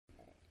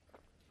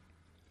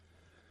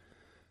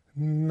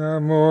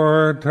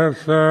Namo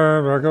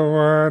tassa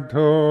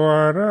bhagavato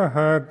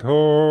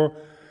arahato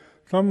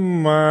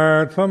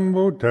samma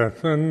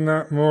sambuddhassa.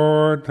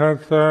 Namo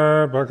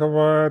tassa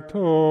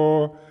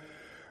bhagavato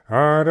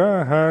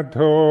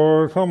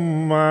arahato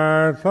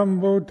samma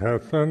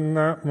sambuddhassa.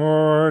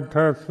 Namo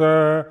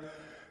tassa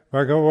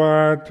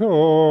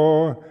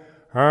bhagavato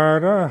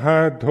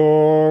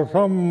arahato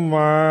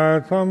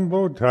samma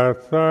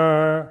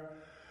sambuddhassa.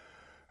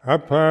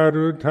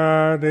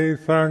 Aparutade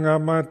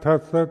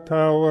sangamatassa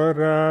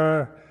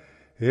tawara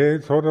ye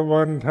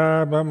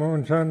sodavanta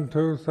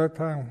bamunchantu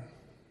satang.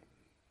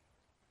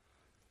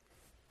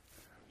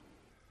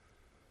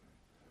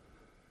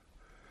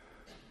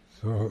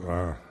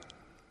 So,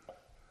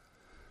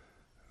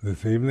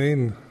 this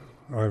evening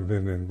I've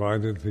been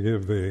invited to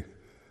give the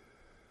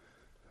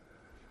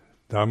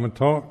Dhamma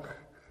talk.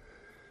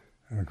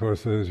 And of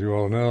course, as you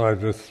all know, I've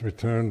just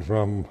returned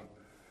from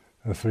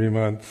a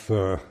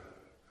 3-month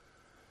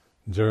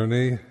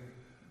journey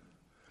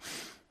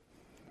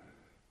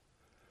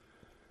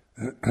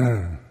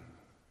in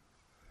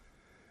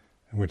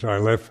which I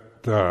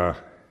left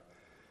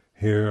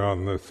here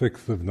on the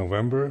 6th of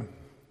November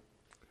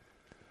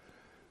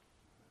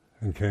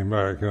and came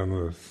back on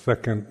the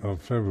 2nd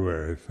of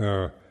February.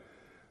 So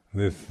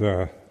this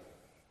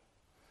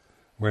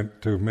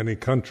went to many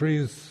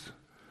countries,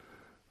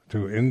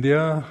 to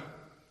India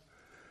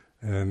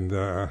and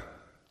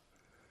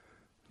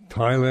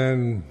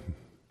Thailand,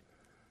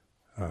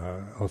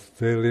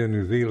 Australia,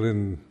 New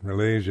Zealand,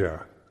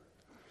 Malaysia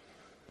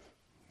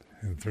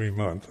in 3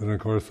 months. And of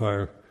course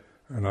I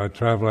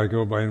travel, I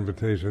go by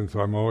invitation, so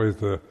I'm always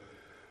the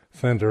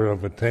center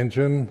of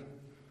attention,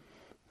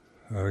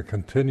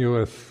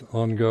 continuous,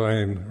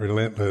 ongoing,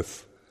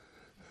 relentless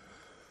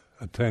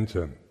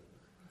attention.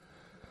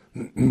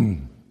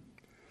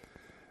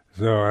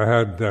 So I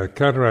had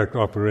cataract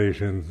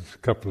operations a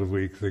couple of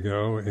weeks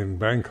ago in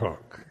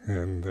Bangkok,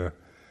 and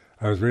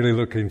I was really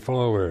looking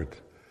forward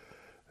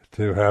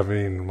to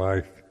having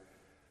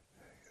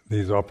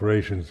these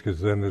operations, because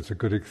then it's a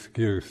good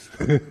excuse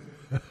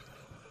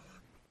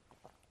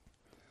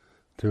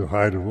to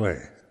hide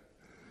away.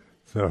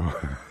 So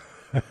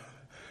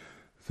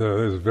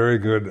there's a very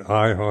good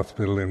eye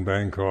hospital in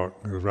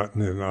Bangkok, the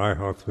Ratnan Eye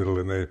Hospital,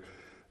 and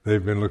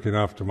they've been looking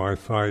after my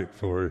sight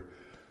for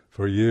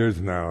years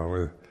now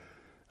with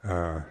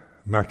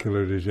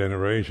macular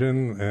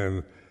degeneration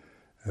and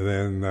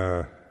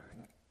then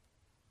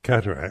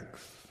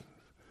cataracts.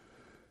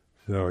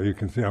 So you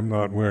can see I'm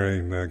not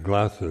wearing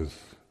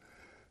glasses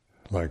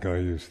like I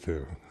used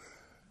to.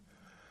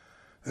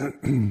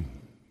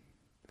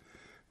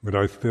 But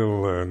I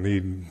still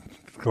need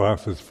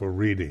glasses for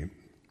reading.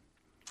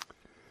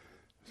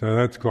 So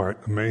that's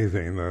quite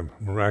amazing, the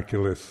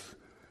miraculous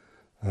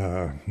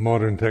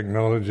modern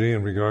technology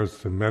in regards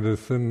to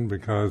medicine,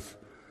 because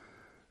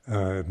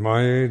at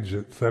my age,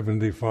 at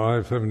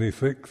 75,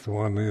 76,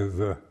 one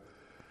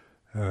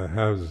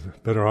has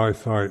better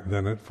eyesight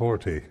than at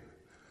 40.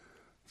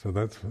 So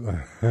that's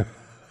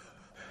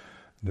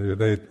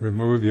they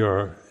remove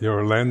your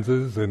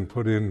lenses and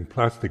put in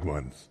plastic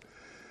ones.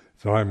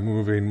 So I'm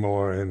moving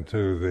more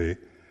into the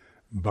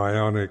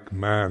bionic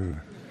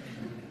man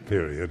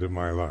period of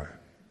my life.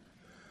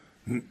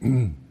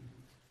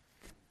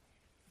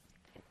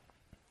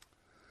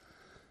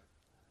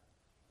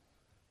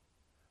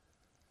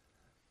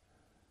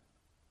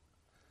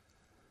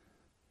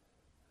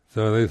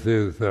 So this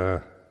is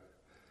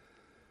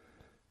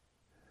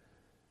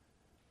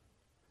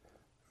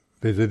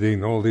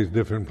visiting all these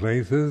different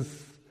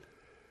places.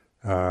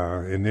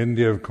 In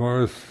India, of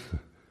course,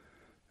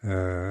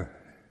 India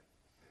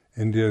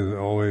is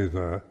always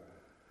a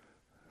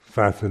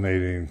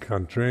fascinating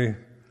country.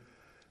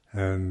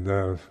 And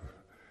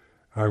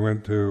I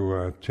went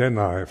to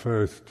Chennai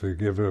first to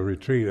give a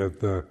retreat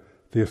at the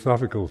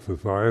Theosophical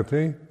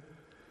Society.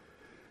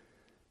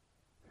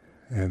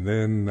 And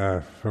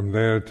then from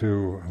there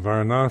to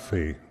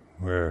Varanasi,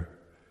 where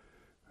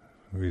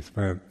we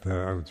spent,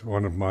 it's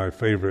one of my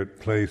favorite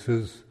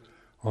places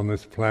on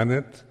this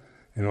planet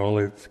in all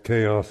its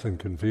chaos and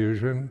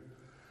confusion.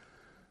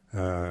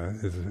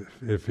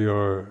 If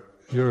you're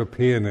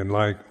European and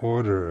like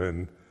order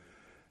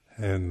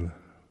and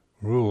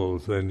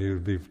rules, then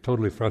you'd be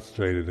totally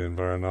frustrated in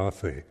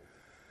Varanasi.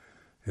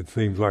 It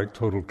seems like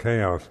total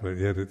chaos, but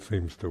yet it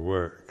seems to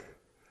work.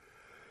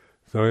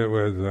 So it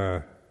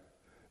was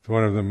it's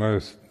one of the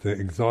most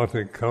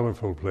exotic,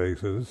 colorful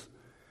places,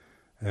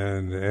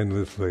 and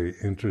endlessly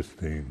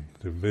interesting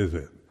to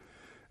visit.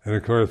 And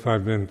of course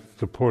I've been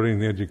supporting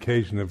the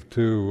education of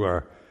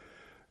 2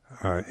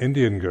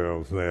 Indian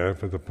girls there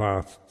for the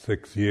past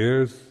 6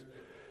 years,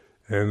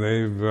 and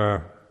they've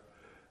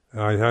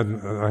I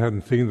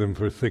hadn't seen them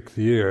for 6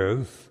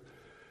 years,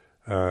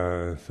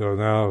 so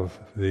now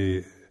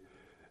the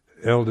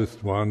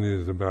eldest one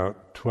is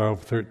about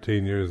 12,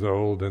 13 years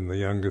old, and the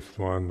youngest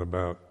one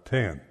about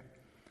 10.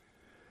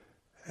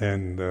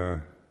 And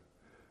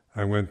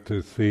I went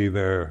to see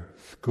their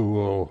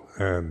school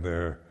and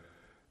their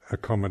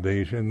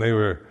accommodation. They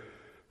were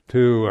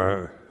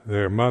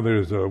their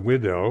mother's a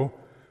widow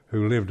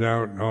who lived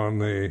out on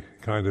the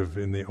kind of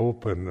in the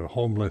open, a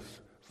homeless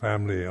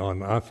family on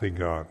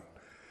Athigat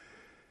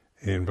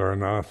in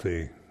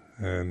Varanasi,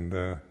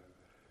 and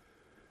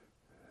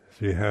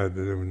she had,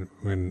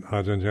 when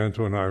Ajahn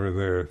Janto and I were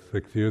there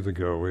 6 years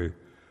ago,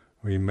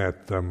 we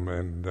met them,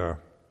 and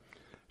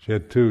she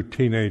had 2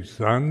 teenage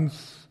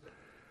sons,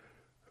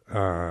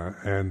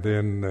 and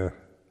then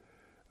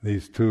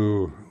these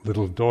 2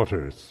 little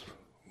daughters.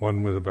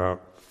 One was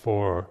about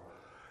 4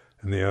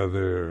 and the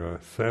other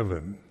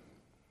 7.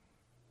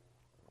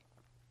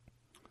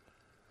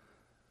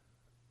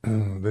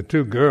 The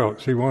 2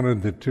 girls, she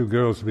wanted the 2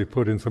 girls to be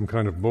put in some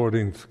kind of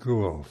boarding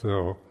school,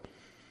 so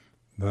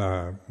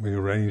we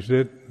arranged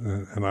it,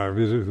 and I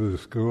visited the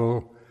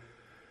school,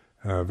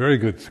 a very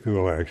good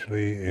school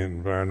actually,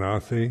 in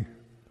Varanasi,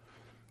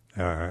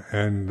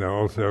 and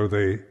also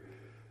they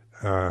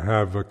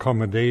have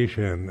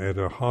accommodation at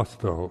a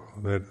hostel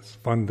that's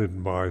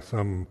funded by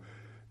some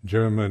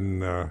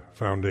German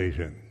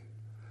foundation.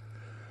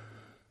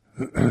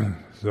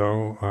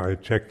 So I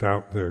checked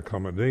out their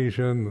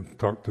accommodation,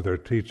 talked to their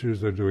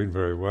teachers. They're doing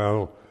very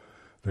well.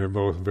 They're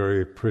both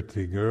very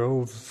pretty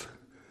girls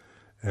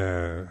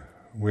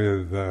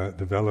with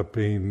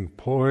developing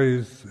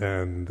poise,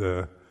 and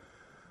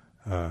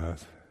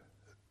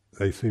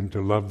they seem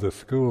to love the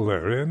school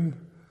they're in.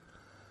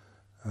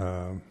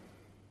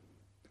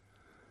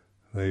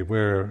 They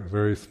wear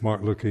very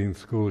smart-looking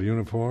school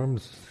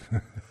uniforms.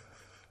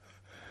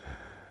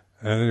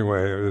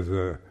 Anyway, it was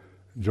a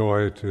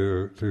joy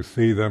to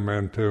see them,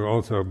 and to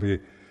also be,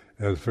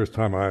 as the first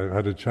time I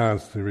had a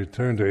chance to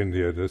return to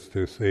India, just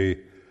to see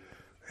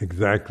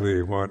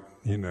exactly what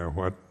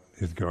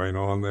is going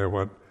on there,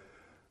 what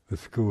the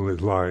school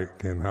is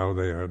like, and how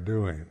they are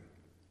doing.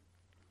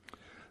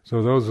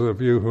 So those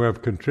of you who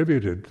have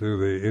contributed to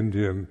the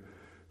Indian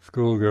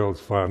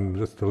Schoolgirls Fund,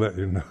 just to let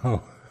you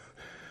know,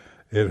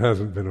 it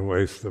hasn't been a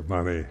waste of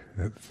money.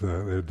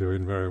 They're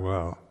doing very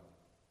well.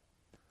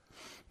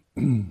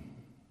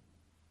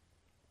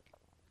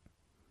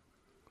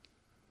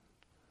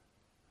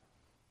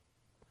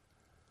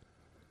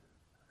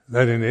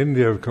 That in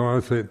India, of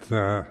course,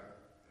 Varanasi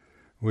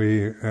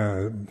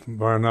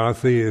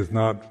is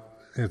not.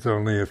 It's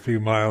only a few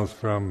miles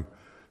from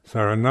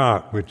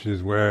Saranath, which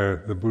is where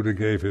the Buddha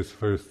gave his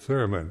first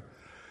sermon,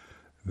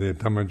 the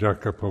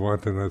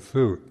Dhammacakkappavattana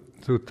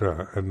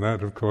Sutta, and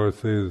that, of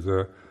course, is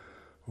the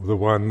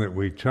one that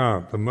we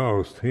chant the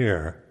most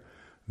here,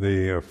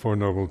 the Four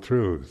Noble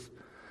Truths.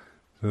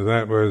 So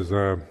that was,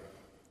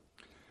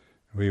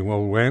 we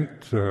all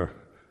went, Pei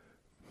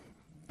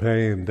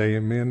and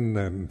Dayamin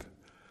and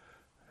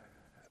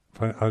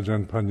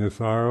Ajahn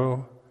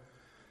Panyasaro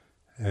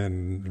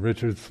and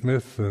Richard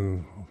Smith,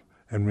 and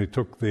we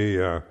took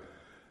the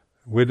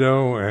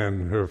widow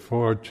and her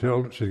 4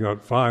 children. She's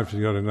got 5.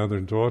 She's got another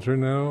daughter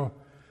now,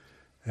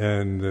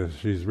 and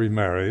she's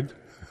remarried,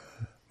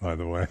 by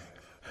the way.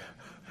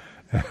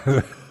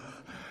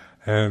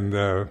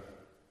 And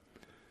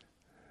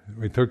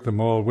we took them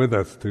all with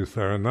us to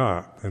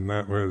Saranath, and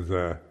that was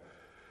a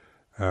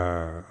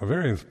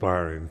very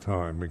inspiring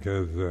time,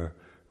 because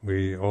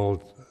we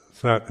all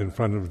sat in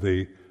front of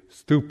the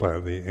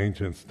stupa, the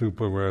ancient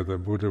stupa where the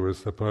Buddha was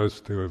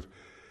supposed to have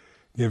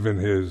given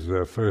his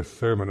first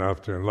sermon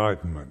after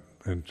enlightenment,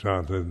 and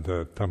chanted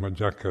the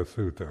Dhammacakka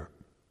Sutta.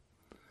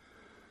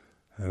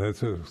 And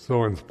it's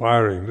so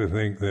inspiring to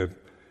think that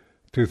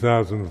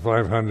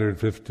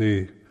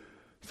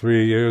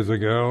 2,553 years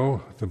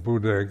ago, the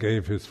Buddha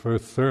gave his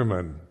first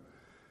sermon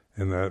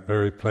in that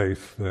very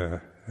place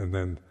there, and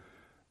then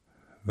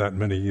that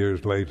many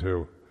years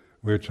later,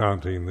 we're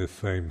chanting this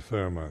same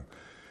sermon.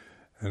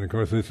 And of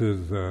course, this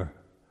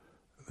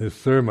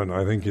sermon,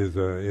 I think, is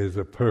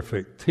a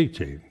perfect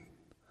teaching.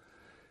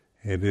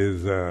 It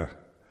is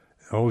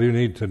all you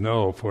need to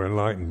know for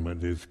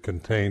enlightenment is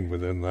contained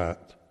within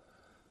that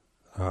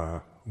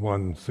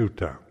one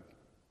sutta.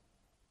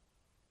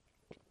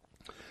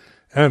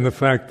 And the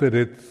fact that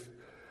it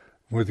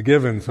was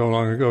given so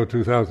long ago,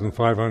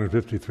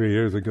 2,553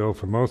 years ago,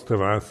 for most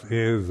of us,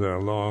 is a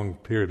long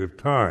period of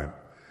time.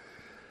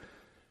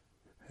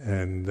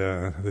 And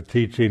the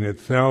teaching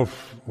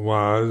itself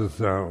was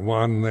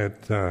one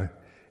that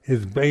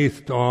is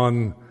based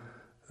on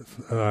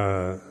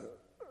the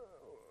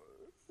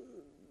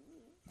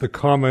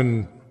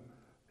common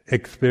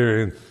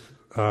experience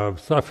of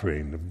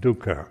suffering, of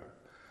dukkha.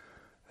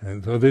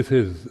 And so this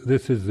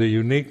is the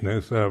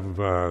uniqueness of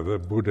the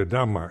Buddha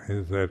Dhamma,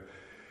 is that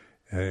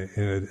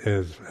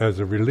as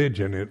a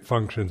religion it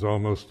functions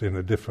almost in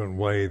a different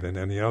way than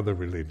any other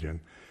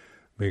religion,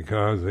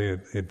 because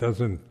it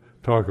doesn't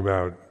talk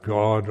about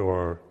God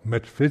or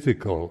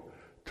metaphysical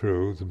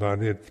truths,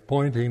 but it's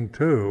pointing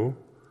to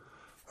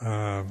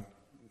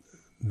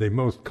the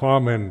most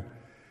common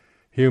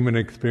human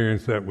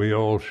experience that we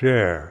all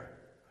share.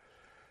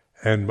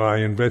 And by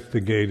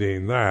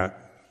investigating that,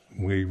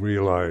 we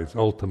realize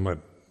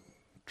ultimate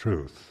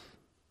truth.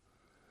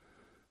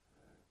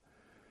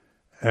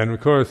 And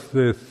of course,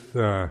 this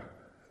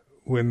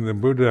when the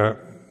Buddha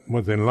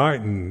was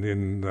enlightened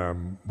in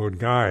Bodh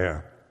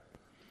Gaya,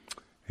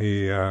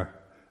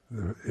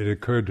 it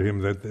occurred to him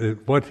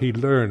that what he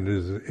learned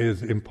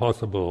is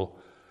impossible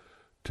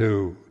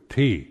to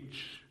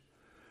teach.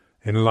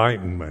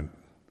 Enlightenment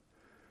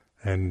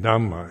and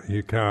Dhamma,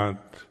 you can't,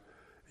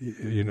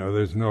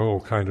 there's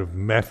no kind of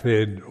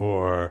method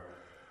or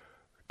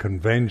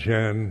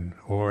convention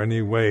or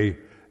any way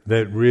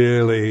that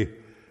really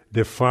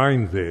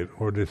defines it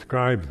or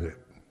describes it.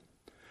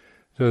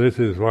 So this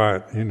is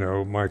what,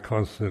 my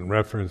constant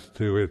reference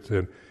to, it's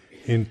an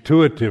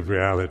intuitive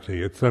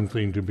reality. It's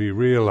something to be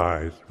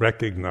realized,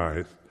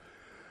 recognized,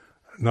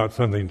 not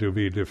something to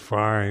be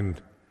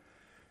defined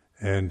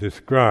and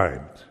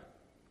described.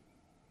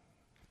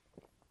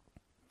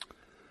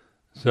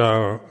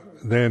 So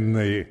then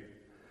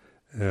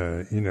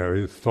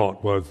his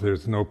thought was,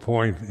 there's no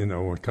point,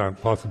 we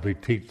can't possibly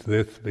teach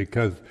this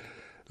because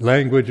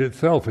language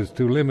itself is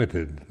too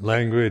limited.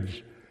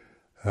 Language,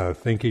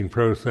 thinking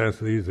process,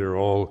 these are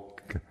all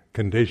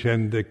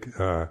conditioned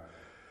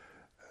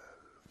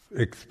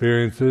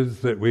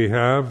experiences that we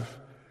have,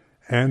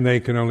 and they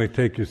can only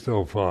take you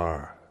so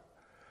far.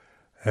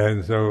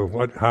 And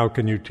so, how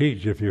can you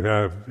teach if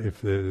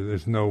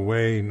there's no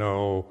way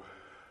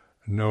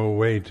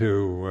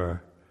to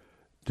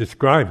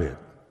describe it?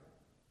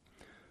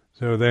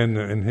 So then,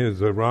 in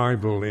his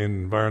arrival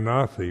in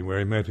Varanasi, where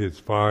he met his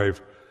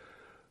 5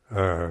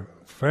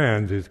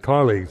 friends, his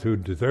colleagues who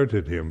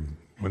deserted him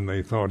when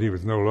they thought he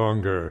was no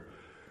longer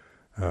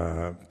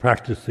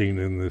practicing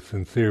in the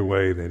sincere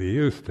way that he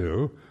used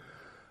to,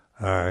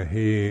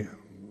 he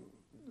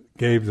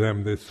gave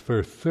them this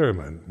first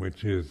sermon,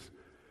 which is,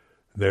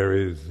 there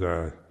is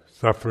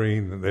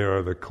suffering, there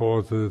are the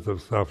causes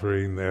of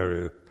suffering,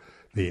 there is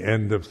the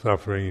end of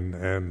suffering,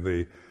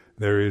 and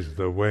there is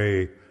the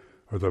way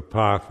or the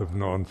path of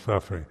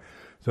non-suffering.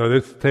 So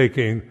this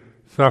taking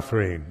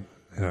suffering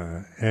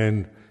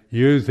and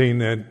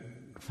using it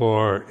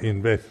for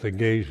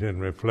investigation,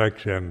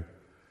 reflection.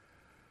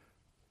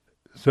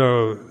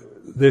 So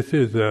this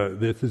is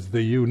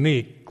the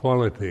unique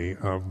quality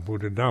of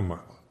Buddha Dhamma,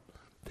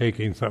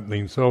 taking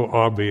something so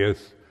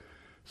obvious,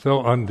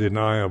 so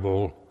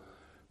undeniable,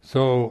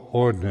 so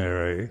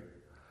ordinary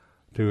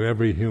to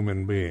every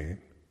human being,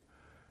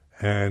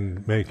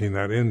 and making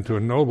that into a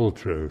noble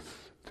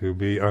truth to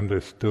be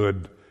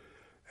understood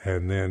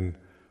and then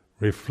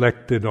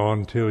reflected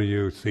on till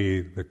you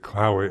see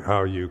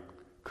how you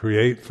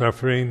create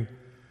suffering.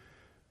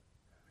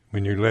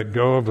 When you let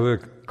go of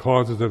the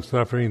causes of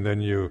suffering,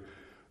 then you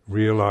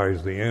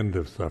realize the end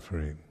of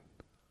suffering.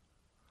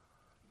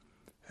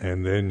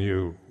 And then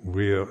you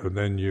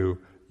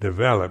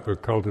develop or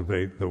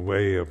cultivate the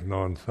way of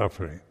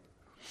non-suffering.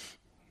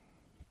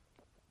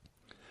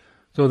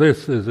 So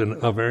this is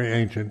a very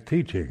ancient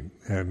teaching,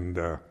 and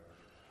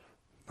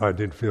I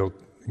did feel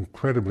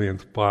incredibly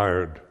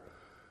inspired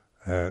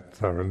at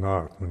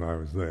Sarnath when I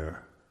was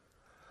there,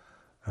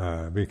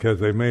 because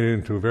they made it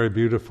into a very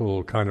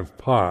beautiful kind of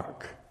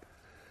park.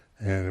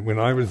 And when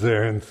I was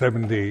there in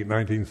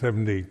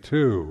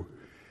 1972,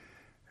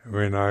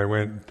 when I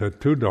went to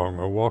Tudong,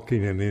 or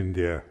walking in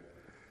India,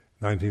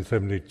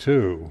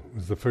 1972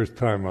 was the first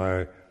time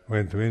I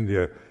went to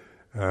India.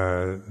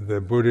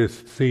 The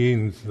Buddhist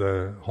scenes,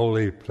 the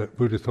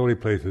Buddhist holy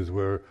places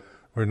were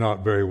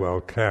not very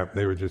well kept.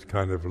 They were just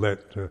kind of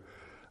left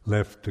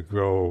to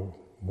grow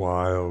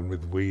wild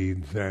with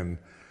weeds, and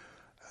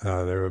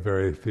there were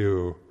very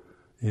few.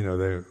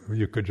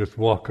 You could just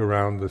walk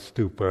around the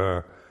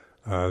stupa.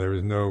 There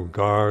was no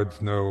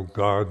guards, no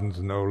gardens,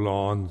 no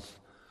lawns,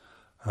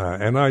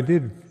 and I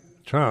did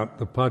chant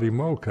the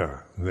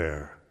Patimokkha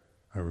there.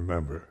 I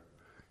remember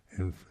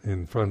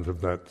in front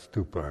of that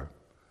stupa.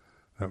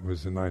 That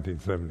was in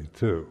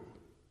 1972.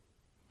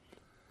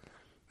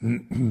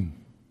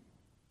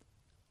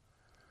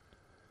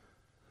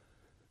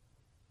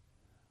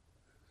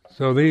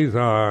 So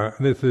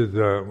this is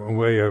a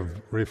way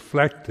of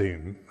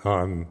reflecting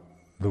on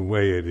the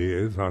way it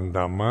is, on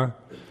Dhamma,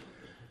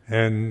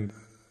 and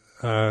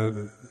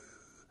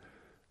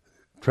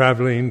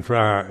traveling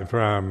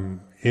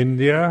from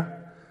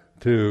India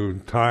to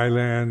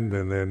Thailand,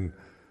 and then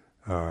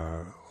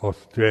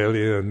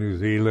Australia, New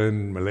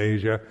Zealand,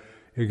 Malaysia.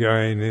 You're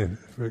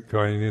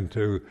going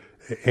into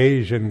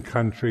Asian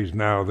countries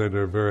now that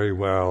are very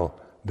well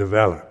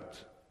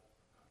developed,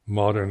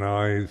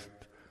 modernized.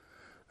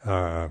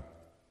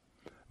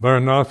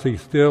 Varanasi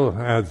still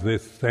has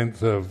this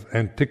sense of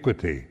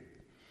antiquity,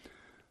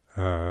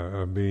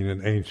 of being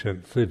an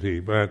ancient city,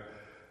 but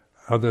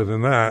other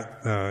than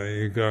that,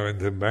 you go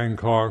into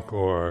Bangkok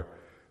or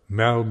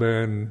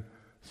Melbourne,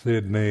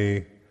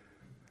 Sydney,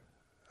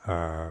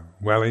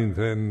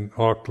 Wellington,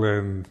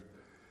 Auckland,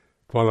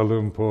 Kuala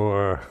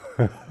Lumpur,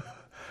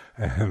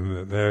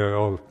 and they're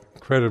all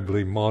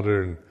incredibly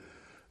modern,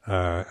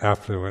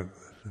 affluent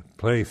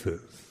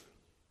places.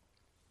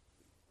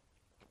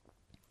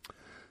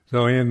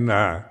 So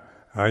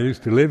I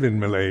used to live in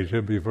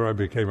Malaysia before I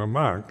became a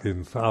monk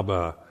in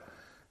Sabah,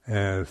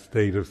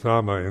 state of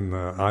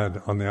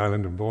Sabah on the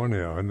island of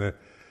Borneo, and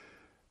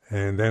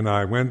then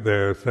I went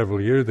there several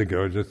years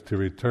ago just to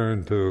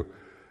return to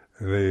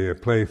the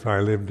place I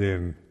lived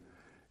in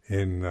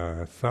in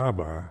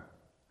Sabah,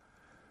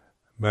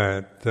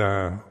 but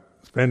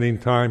spending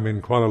time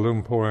in Kuala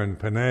Lumpur and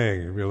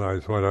Penang, you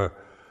realize what a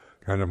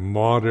kind of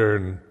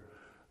modern,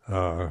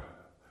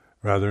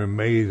 rather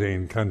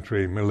amazing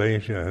country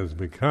Malaysia has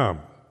become.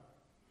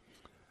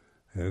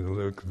 It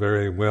looks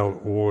very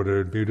well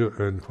ordered,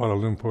 beautiful, and Kuala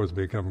Lumpur has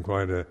become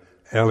quite an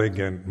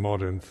elegant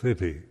modern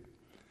city.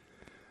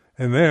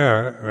 And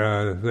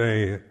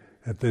there,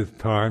 at this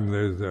time,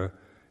 there's an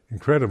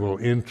incredible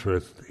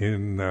interest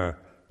in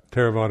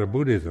Theravada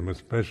Buddhism,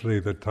 especially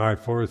the Thai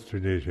forest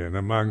tradition,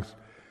 amongst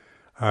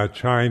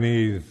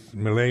Chinese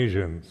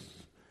Malaysians.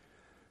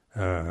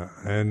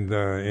 And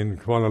in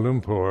Kuala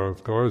Lumpur,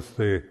 of course,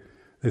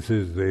 this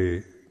is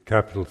the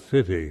capital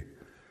city,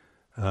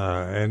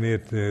 and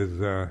it is.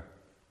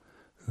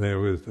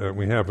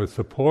 We have a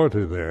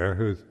supporter there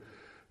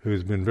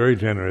who's been very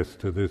generous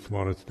to this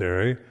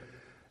monastery,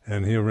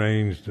 and he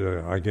arranged.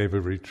 I gave a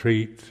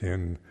retreat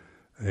in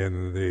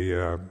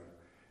the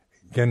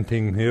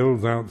Genting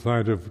Hills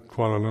outside of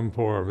Kuala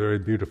Lumpur, a very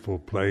beautiful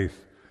place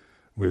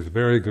with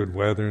very good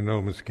weather,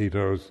 no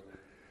mosquitoes,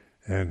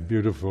 and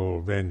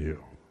beautiful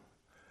venue.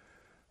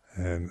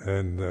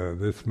 And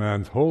this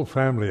man's whole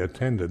family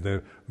attended.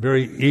 They're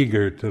very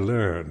eager to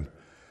learn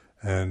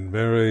and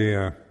very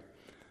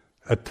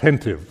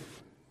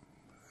attentive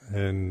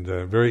and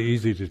very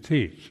easy to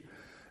teach.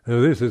 Now,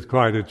 this is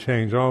quite a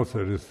change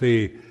also to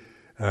see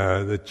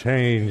the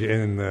change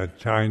in the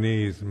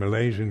Chinese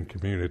Malaysian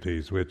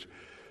communities, which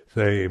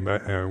say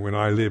when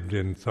I lived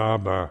in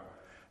Sabah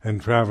and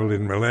traveled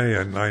in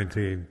Malaya in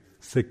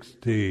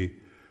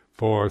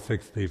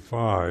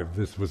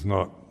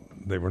 1964-65,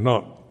 they were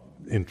not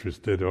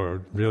interested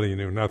or really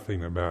knew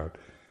nothing about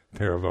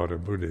Theravada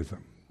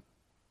Buddhism.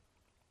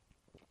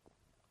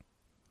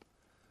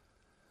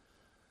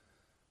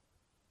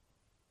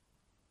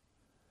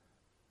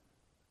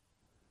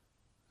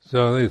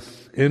 So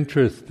this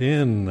interest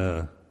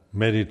in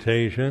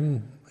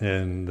meditation,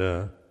 and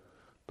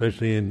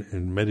especially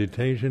in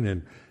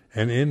meditation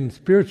and in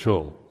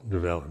spiritual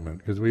development,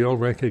 because we all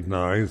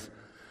recognize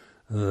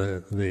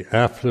the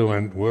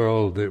affluent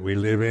world that we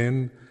live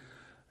in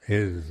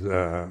is,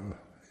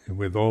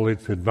 with all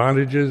its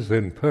advantages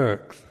and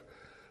perks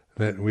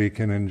that we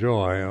can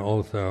enjoy,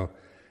 also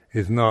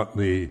is not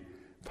the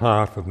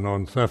path of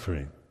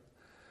non-suffering.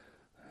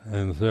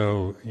 And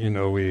so,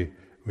 we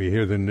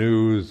hear the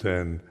news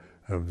and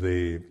of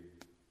the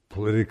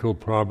political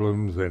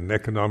problems and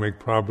economic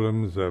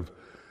problems of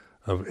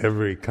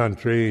every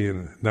country,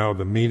 and now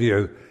the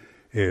media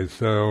is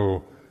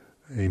so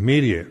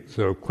immediate,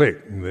 so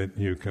quick, that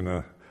you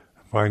can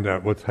find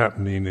out what's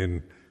happening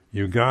in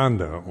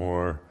Uganda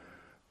or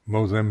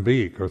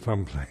Mozambique or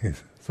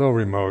someplace so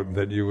remote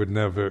that you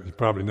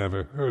probably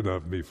never heard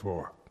of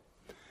before.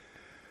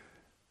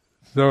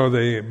 But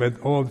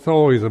it's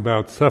always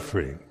about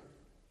suffering.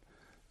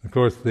 Of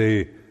course,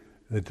 the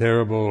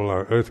terrible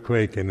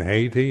earthquake in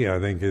Haiti, I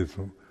think, is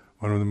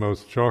one of the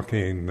most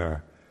shocking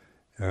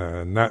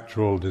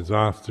natural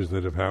disasters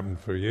that have happened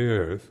for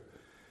years.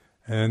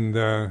 And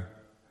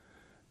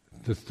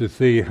just to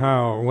see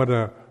what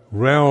a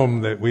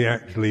realm that we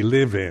actually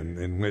live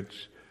in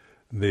which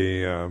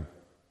the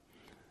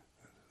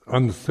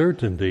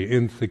uncertainty,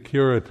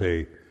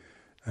 insecurity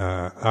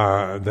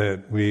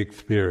that we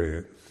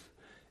experience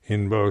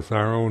in both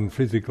our own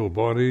physical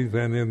bodies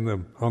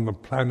and on the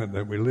planet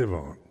that we live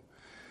on.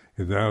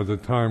 Because that was a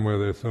time where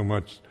there's so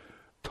much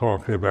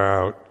talk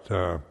about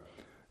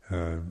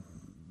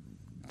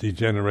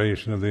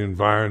degeneration of the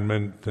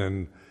environment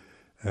and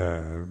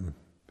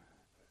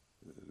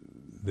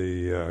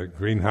the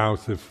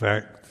greenhouse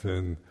effect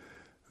and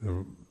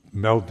the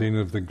melting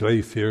of the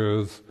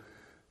glaciers,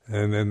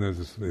 and then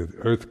there's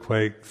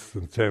earthquakes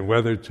and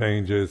weather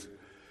changes,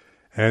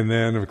 and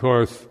then, of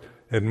course,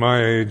 at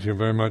my age, you're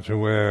very much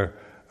aware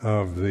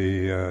of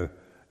the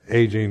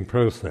aging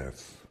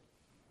process.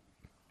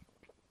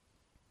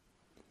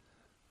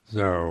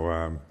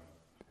 So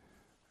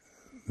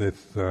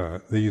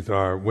these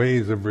are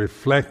ways of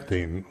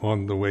reflecting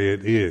on the way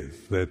it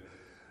is, that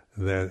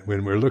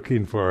when we're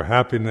looking for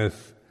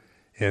happiness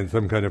in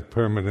some kind of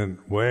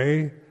permanent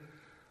way,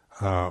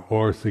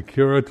 or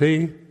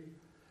security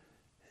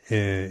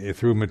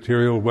through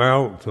material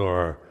wealth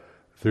or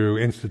through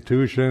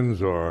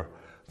institutions or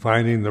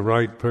finding the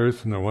right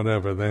person or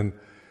whatever, then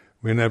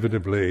we're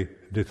inevitably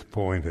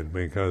disappointed,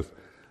 because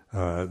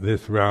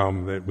this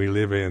realm that we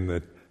live in,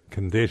 the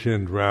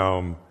conditioned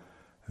realm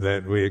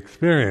that we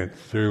experience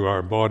through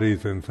our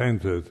bodies and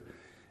senses,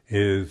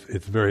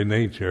 its very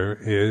nature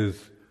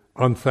is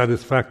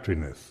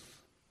unsatisfactoriness,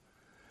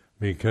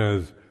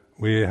 because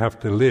we have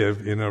to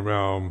live in a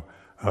realm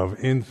of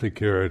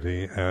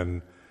insecurity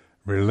and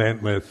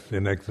relentless,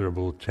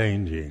 inexorable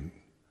changing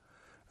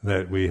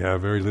that we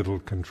have very little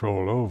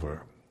control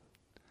over.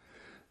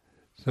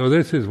 So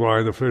this is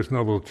why the First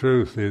Noble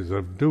Truth is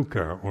of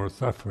dukkha, or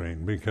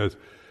suffering, because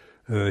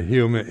the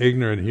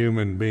ignorant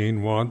human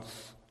being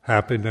wants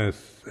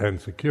happiness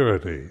and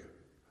security.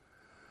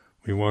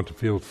 We want to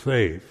feel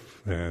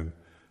safe and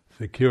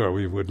secure.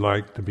 We would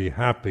like to be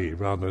happy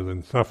rather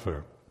than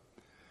suffer.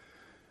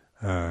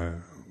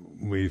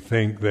 We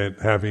think that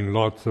having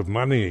lots of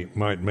money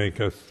might make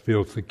us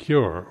feel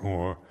secure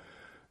or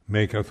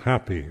make us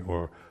happy,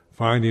 or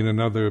finding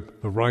the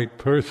right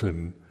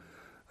person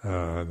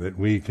that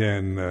we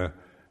can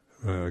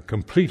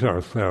complete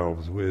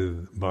ourselves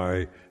with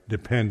by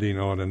depending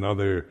on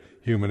another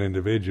human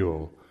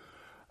individual.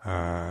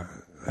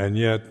 And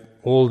yet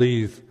all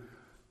these,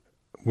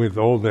 with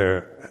all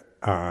their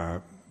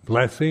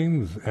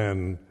blessings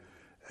and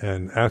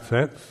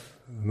assets,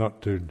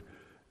 not to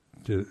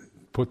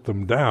put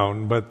them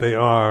down, but they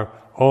are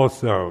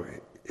also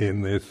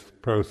in this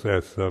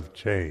process of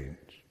change.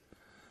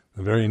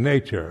 The very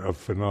nature of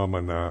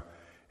phenomena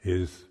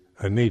is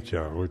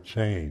anicca, or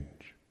change.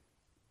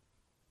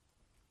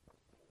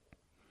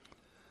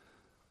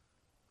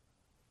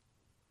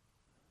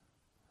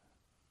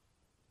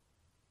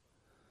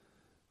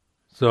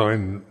 So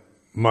in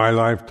my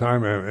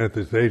lifetime, at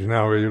this age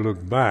now where you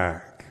look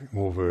back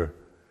over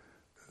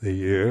the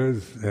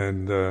years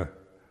and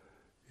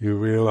you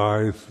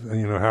realize,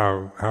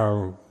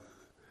 how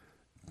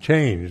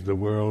changed the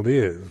world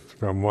is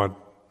from what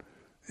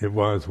it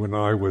was when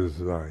I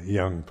was a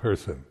young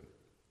person.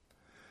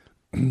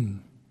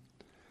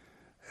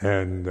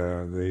 And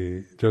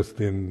just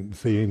in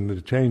seeing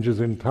the changes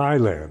in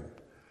Thailand,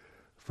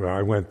 for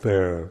I went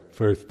there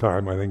first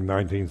time, I think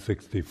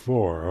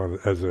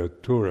 1964, as a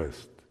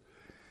tourist.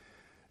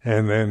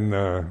 And then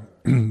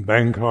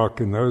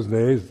Bangkok in those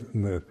days,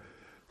 in the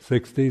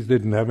 60s,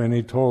 didn't have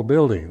any tall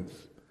buildings.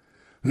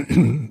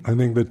 I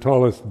think the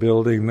tallest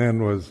building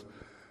then was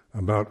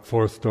about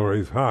 4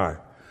 stories high.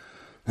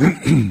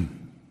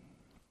 And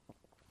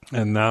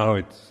now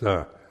it's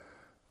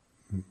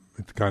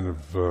kind of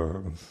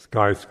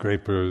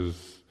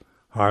skyscrapers,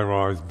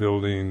 high-rise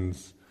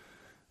buildings,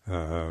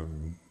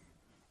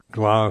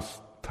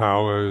 glass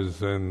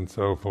towers and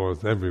so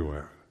forth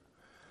everywhere.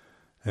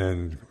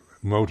 And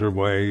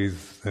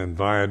motorways and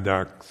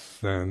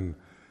viaducts, and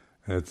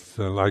it's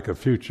like a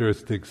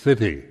futuristic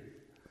city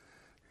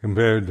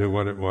compared to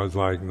what it was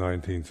like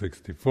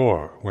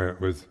 1964, where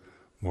it was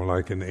more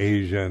like an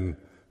Asian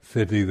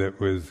city that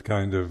was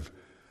kind of...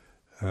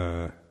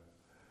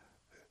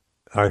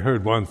 I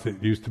heard once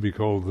it used to be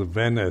called the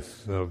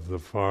Venice of the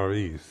Far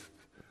East.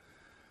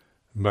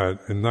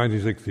 But in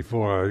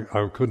 1964,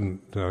 I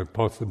couldn't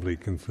possibly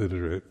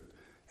consider it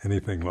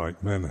anything like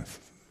Venice.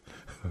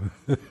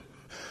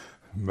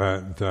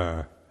 But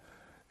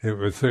it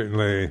was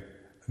certainly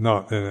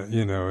not,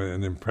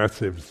 an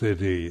impressive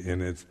city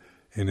in its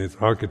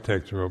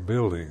architectural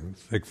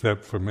buildings,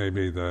 except for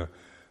maybe the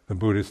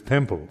Buddhist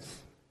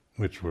temples,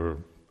 which are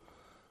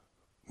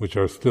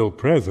still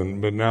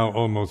present, but now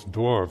almost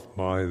dwarfed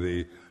by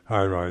the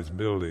high-rise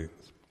buildings.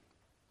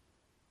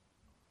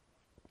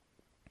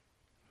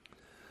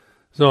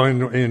 So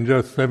in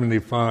just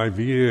 75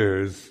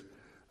 years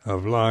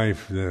of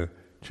life, the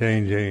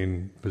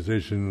changing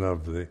position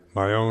of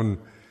my own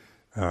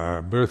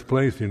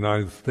birthplace, the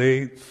United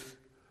States,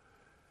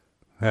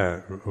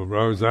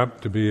 rose up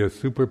to be a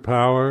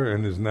superpower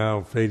and is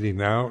now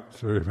fading out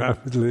very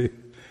rapidly.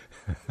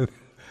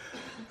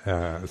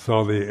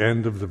 Saw the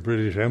end of the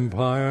British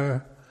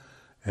Empire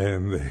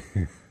and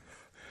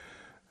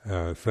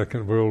the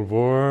Second World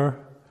War,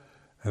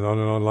 and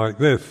on like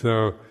this.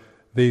 So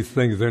these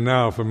things are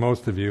now, for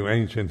most of you,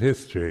 ancient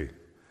history.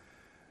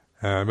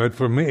 But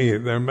for me,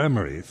 they're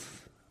memories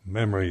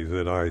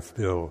that I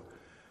still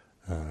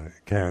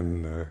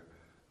can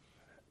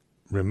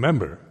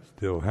remember,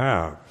 still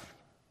have.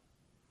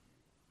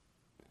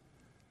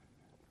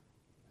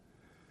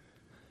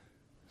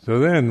 So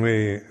then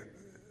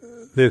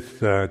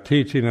this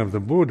teaching of the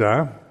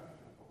Buddha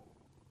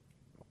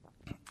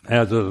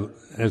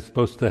is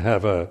supposed to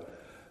have a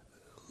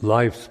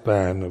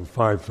lifespan of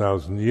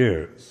 5,000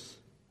 years.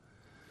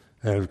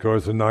 And of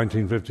course in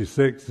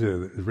 1956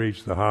 it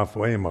reached the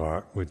halfway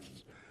mark,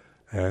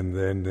 and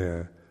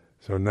then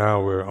so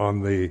now we're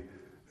on the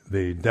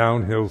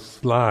downhill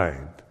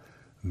slide,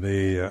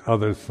 the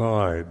other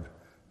side,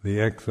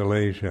 the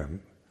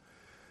exhalation.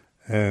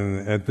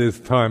 And at this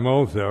time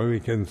also we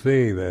can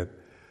see that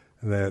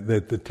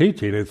the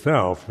teaching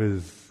itself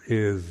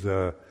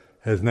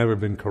has never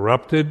been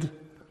corrupted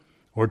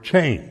or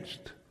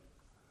changed.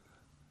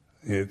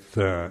 It's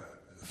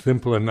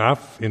simple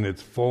enough in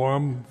its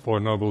form,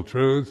 Four Noble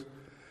Truths.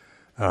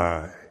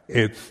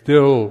 It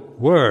still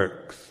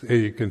works.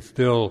 It's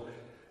still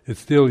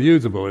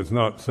usable. It's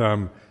not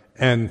some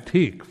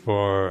antique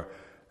for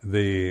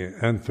the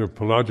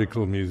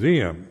anthropological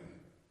museum.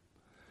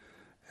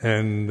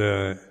 And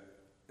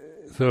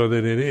so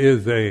that it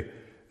is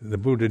the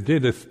Buddha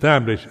did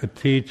establish a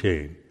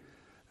teaching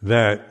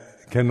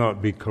that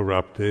cannot be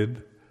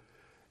corrupted,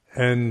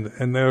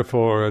 and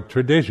therefore a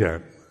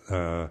tradition,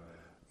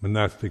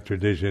 monastic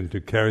tradition,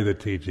 to carry the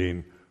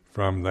teaching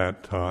from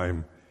that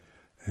time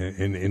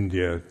in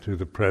India to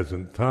the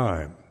present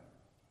time.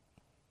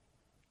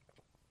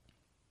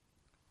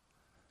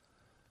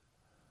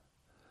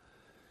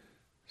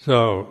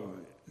 So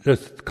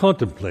just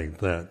contemplate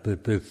that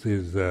this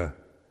is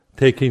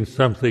taking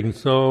something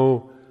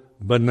so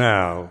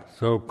banal,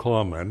 so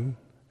common,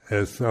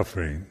 as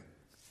suffering,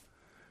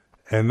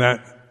 and that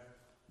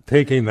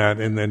taking that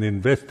and then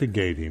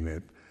investigating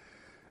it.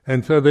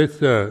 And so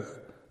this,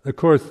 of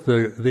course,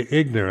 the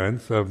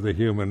ignorance of the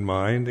human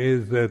mind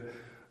is that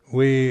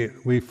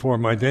we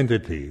form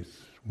identities.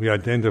 We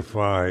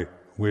identify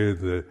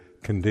with the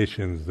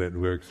conditions that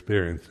we're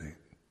experiencing.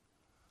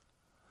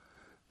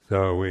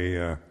 So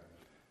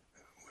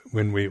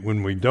when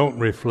we don't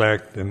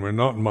reflect and we're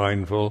not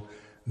mindful,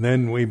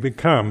 then we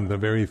become the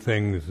very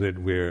things that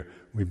we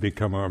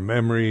become our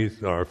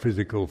memories, our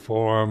physical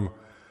form,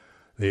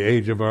 the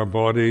age of our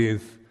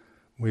bodies.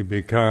 We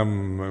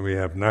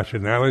have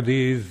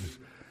nationalities,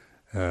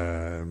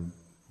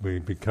 we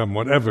become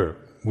whatever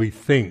we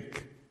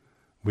think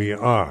we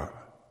are.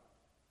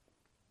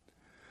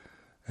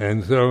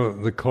 And so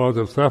the cause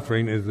of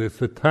suffering is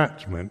this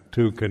attachment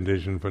to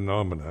conditioned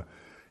phenomena,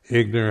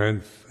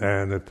 ignorance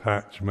and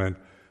attachment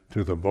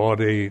to the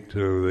body,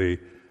 to the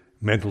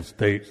mental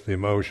states, the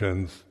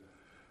emotions,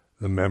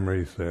 the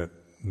memories that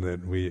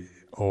we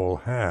all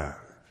have.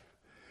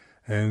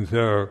 And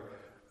so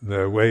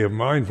the way of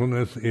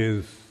mindfulness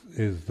is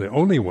the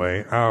only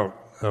way out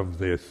of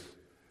this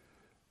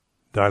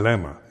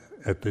dilemma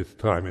at this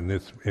time,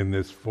 in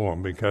this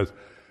form, because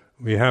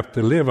we have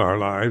to live our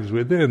lives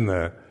within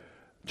the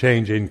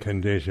changing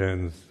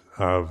conditions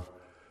of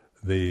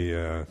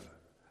the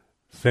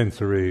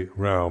sensory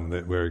realm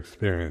that we're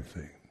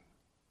experiencing.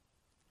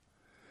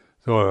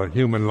 So a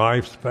human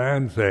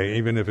lifespan, say,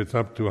 even if it's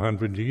up to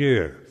 100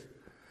 years,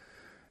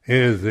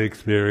 is the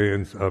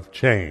experience of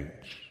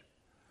change.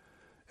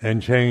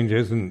 And change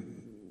isn't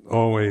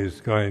always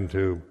going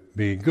to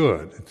be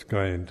good. It's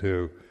going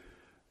to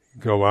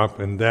go up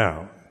and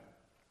down.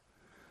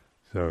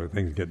 So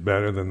things get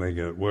better, then they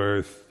get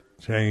worse.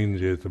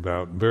 Change is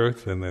about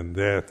birth and then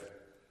death,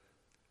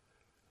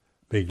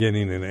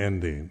 beginning and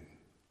ending.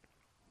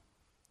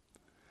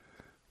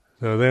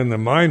 So then the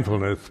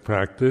mindfulness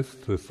practice,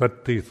 the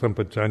sati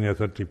sampajanya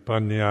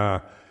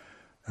satipanya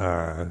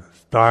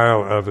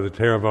style of the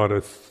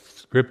Theravada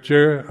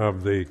scripture,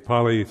 of the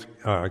Pali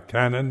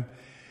canon,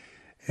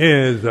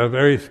 is a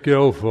very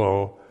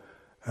skillful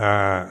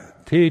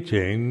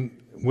teaching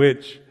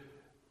which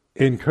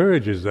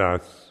encourages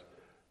us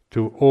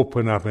to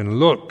open up and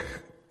look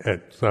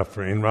at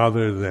suffering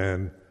rather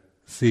than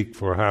seek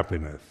for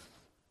happiness.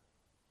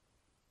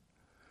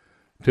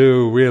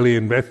 To really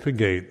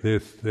investigate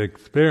this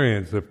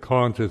experience of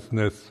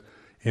consciousness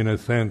in a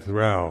sense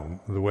realm,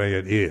 the way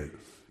it is.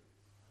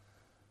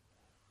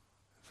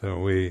 So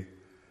we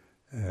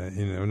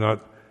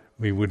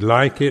would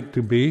like it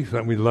to be,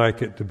 we'd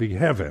like it to be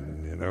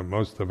heaven.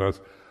 Most of us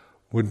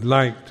would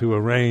like to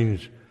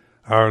arrange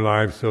our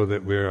lives so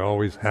that we're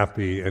always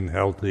happy and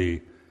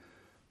healthy,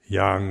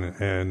 young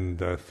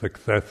and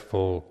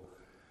successful,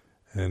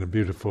 in a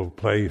beautiful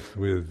place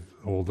with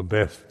all the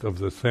best of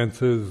the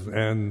senses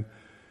and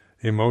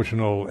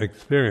emotional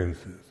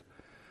experiences.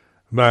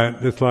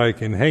 But just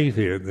like in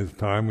Haiti at this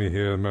time, we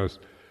hear the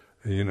most,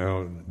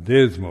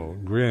 dismal,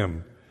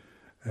 grim,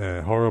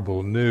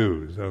 horrible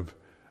news of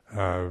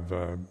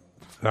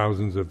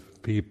thousands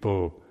of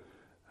people,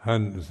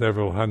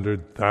 several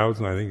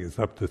 100,000, I think it's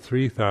up to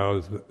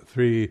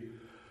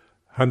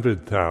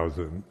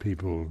 300,000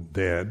 people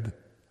dead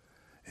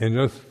in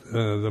just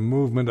the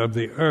movement of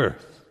the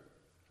earth.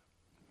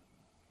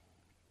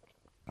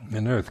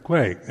 An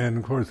earthquake. And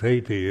of course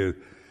Haiti is,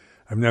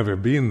 I've never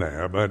been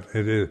there, but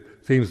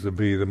seems to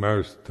be the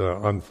most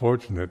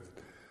unfortunate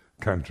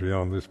country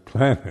on this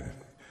planet,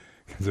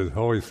 because it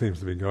always seems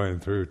to be going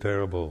through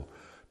terrible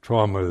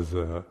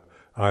traumas,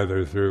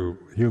 either through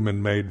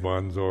human-made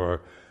ones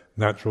or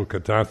natural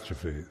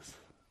catastrophes.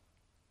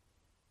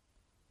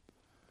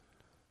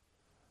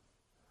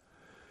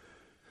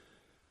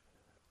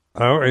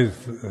 I always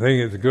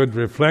think it's a good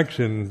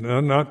reflection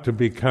not to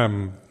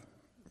become,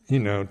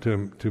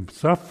 to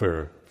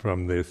suffer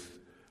from this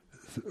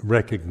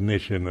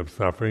recognition of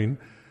suffering,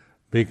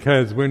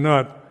 because we're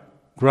not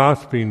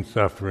grasping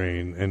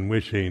suffering and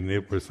wishing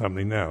it were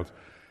something else.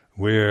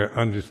 We're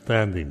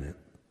understanding it.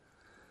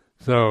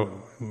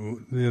 So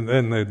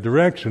then the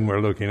direction we're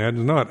looking at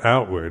is not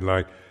outward,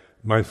 like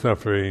my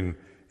suffering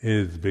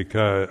is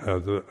because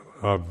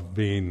of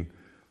being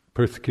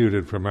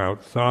persecuted from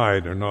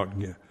outside, or not,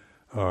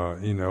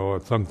 or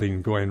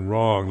something going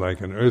wrong,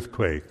 like an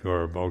earthquake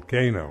or a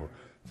volcano,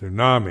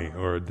 tsunami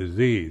or a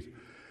disease.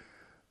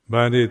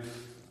 But it's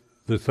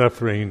the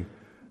suffering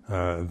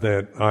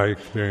that I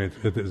experience,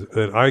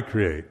 that I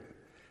create,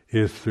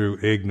 is through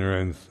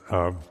ignorance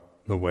of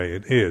the way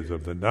it is,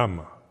 of the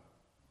Dhamma.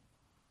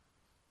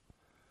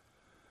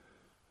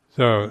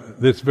 So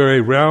this very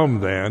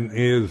realm then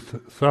is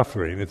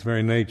suffering, its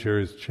very nature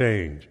is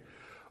change.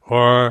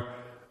 Or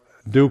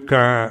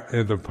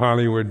dukkha, the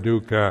Pali word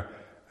dukkha,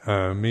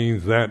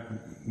 means that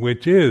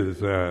which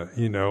is,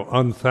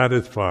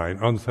 unsatisfying,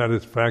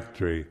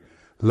 unsatisfactory,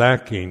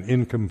 lacking,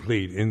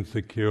 incomplete,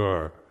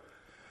 insecure.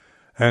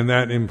 And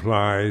that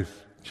implies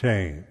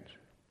change.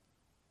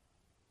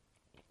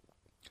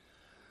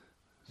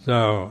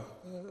 So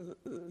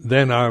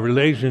then our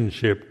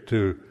relationship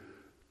to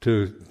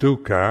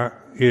dukkha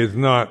is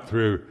not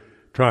through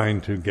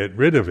trying to get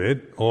rid of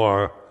it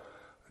or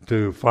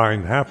to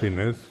find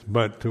happiness,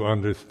 but to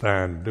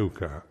understand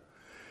dukkha.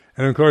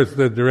 And of course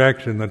the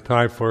direction, the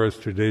Thai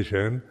forest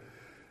tradition,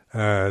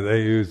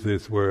 they use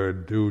this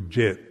word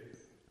du-jit,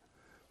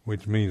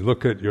 which means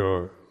look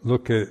here,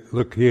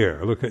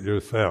 look at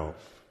yourself,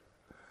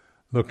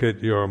 look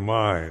at your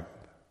mind.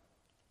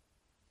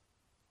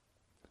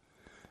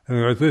 And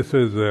of course this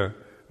is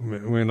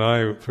when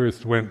I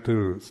first went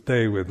to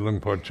stay with Luang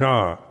Por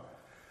Chah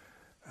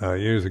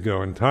years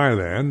ago in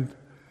Thailand.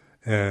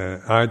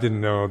 I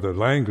didn't know the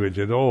language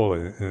at all,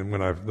 and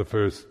when the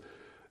first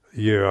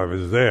year I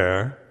was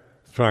there,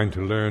 trying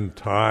to learn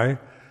Thai,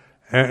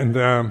 and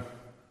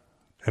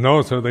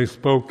also they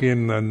spoke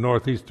in a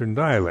northeastern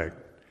dialect,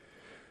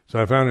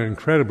 so I found it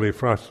incredibly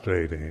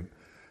frustrating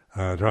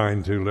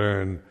trying to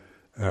learn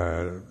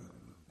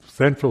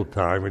Central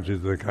Thai, which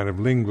is the kind of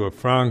lingua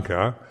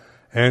franca,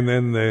 and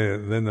then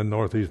the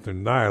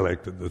northeastern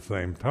dialect at the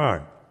same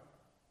time,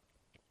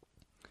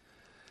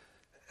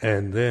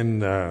 and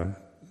then.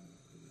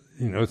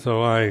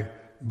 So I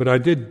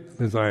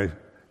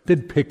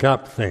did pick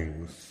up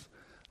things,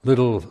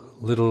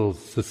 little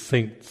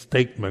succinct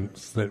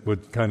statements that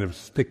would kind of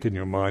stick in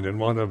your mind, and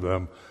one of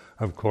them,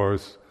 of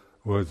course,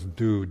 was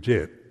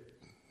du-jit,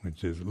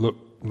 which is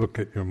look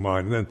at your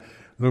mind. And then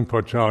Luang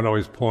Por Chah would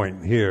always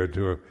point here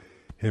to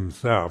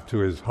himself, to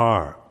his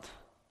heart.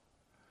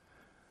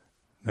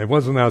 He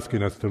wasn't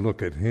asking us to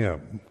look at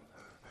him.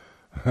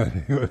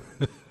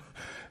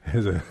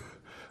 It's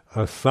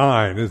a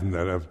sign, isn't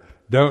it, of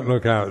don't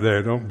look out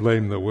there, don't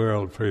blame the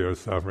world for your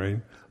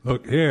suffering.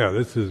 Look here,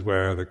 this is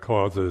where the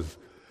causes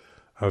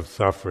of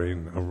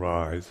suffering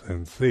arise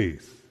and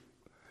cease.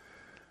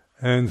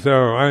 And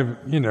so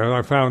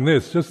I found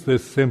just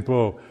this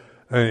simple,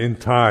 in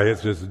Thai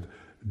it's just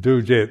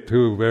du-jit,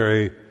 two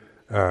very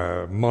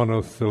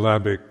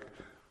monosyllabic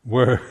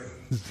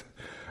words.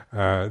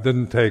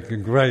 Didn't take a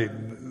great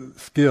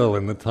skill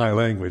in the Thai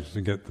language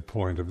to get the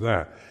point of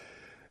that.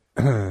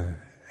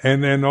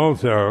 And then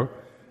also,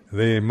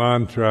 the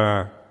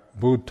mantra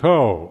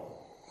Bhutto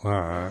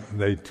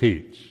they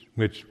teach,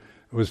 which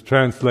was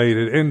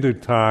translated into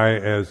Thai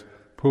as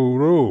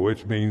Puru,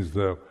 which means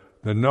the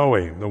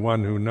knowing, the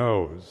one who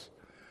knows,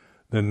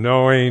 the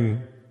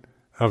knowing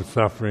of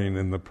suffering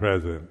in the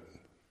present.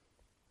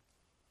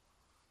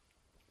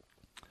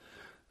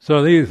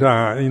 So these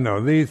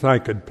I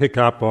could pick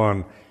up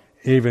on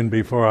even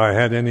before I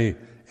had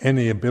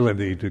any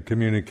ability to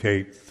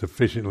communicate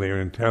sufficiently or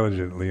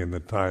intelligently in the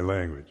Thai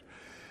language.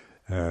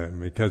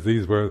 Because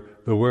these were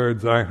the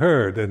words I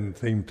heard and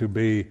seemed to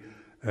be,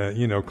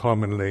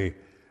 commonly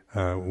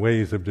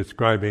ways of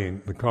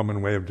describing, the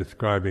common way of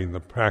describing the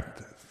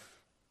practice.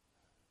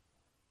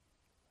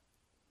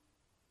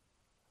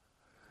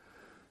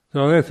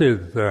 So this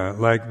is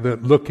like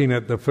looking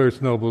at the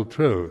First Noble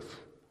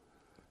Truth,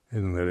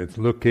 isn't it? It's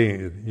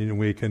looking,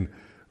 we can,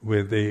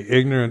 with the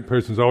ignorant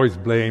person's always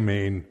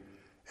blaming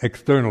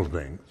external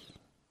things.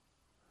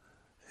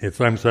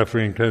 I'm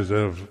suffering because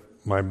of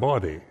my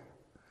body.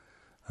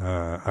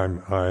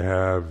 I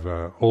have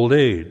old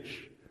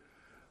age.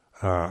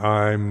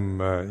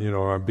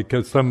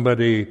 Because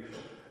somebody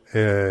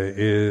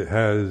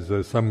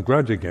has some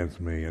grudge against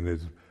me and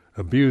is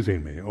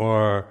abusing me,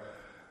 or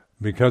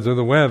because of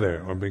the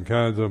weather, or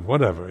because of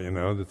whatever.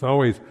 It's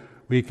always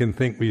we can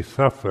think we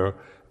suffer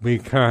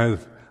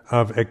because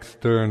of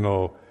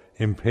external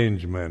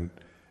impingement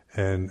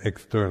and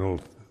external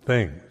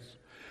things.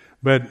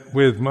 But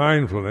with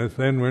mindfulness,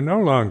 then we're no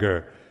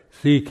longer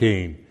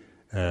seeking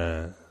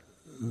to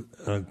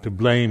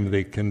blame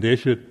the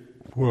conditioned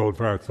world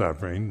for our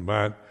suffering,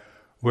 but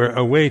we're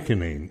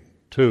awakening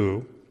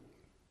to,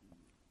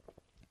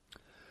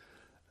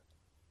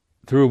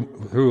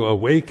 through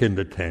awakened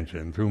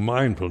attention, through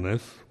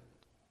mindfulness,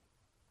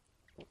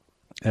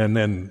 and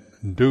then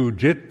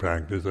du-jit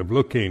practice of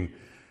looking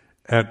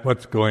at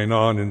what's going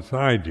on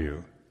inside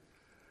you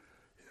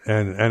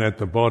and at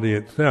the body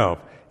itself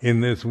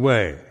in this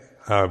way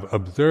of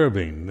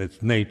observing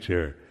its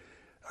nature.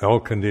 All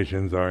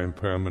conditions are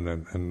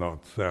impermanent and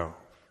not self.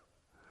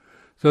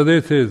 So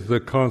this is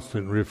the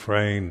constant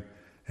refrain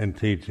and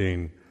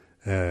teaching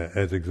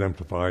as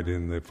exemplified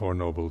in the Four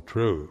Noble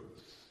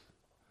Truths,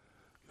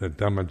 the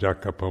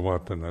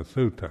Dhammacakkappavattana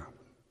Sutta.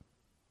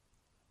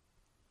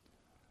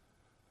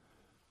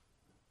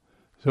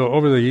 So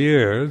over the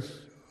years,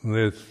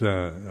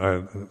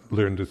 I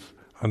learned to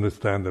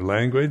understand the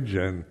language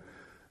and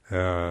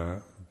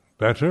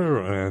better,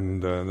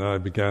 and then I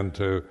began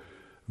to.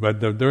 But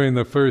during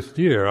the first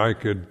year,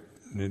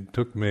 it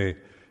took me.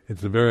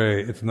 It's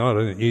not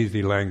an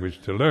easy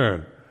language to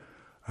learn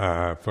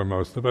for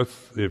most of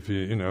us.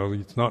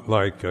 It's not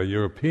like a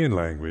European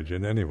language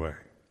in any way.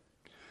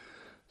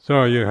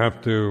 So you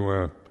have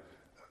to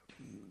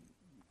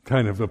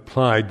kind of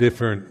apply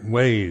different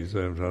ways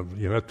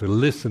you have to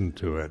listen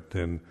to it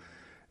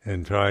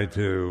and try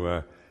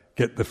to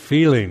get the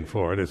feeling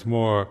for it. It's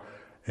more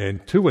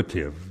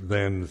intuitive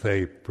than,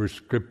 say,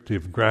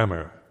 prescriptive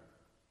grammar.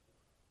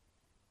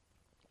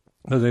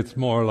 Because it's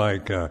more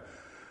like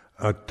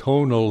a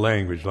tonal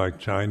language like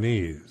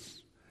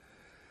Chinese.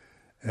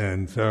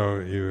 And so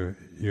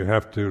you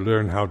have to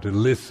learn how to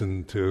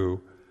listen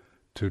to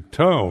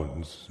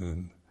tones,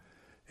 and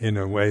in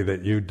a way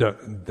that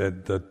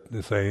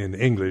that say in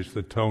English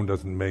the tone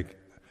doesn't make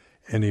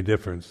any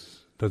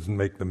difference, doesn't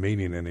make the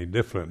meaning any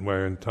different,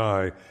 where in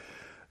Thai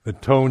the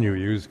tone you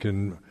use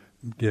can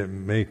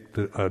make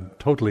a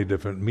totally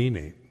different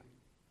meaning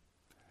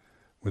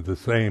with the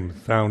same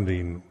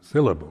sounding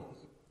syllable.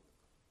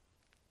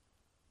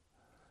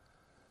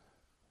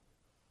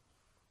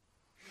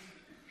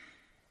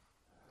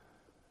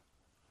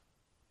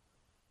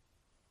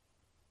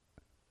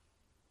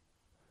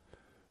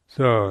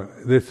 So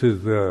this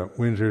is the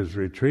winter's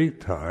retreat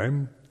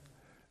time,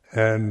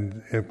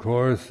 and of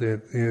course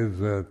it is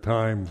a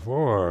time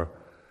for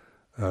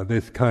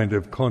this kind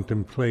of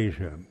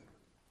contemplation,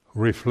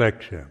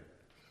 reflection.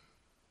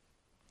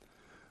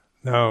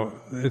 Now,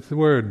 this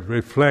word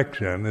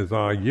reflection, as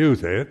I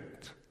use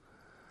it,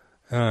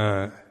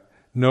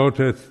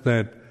 notice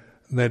that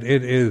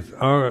it is,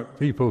 our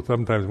people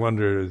sometimes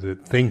wonder, is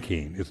it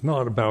thinking? It's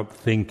not about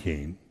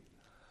thinking.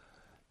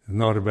 It's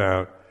not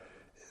about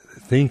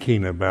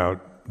thinking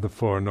about the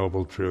Four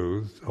Noble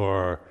Truths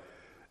or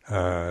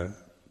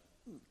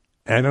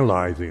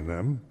analyzing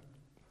them,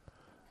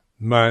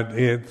 but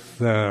it's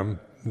the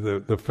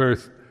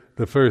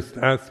first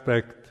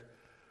aspect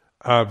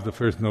of the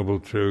First Noble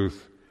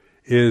Truth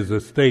is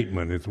a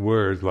statement. It's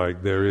words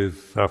like there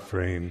is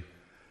suffering.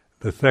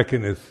 The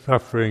second is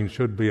suffering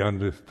should be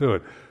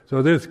understood.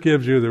 So this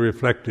gives you the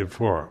reflective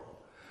form.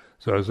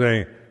 So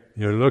saying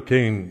you're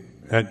looking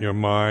at your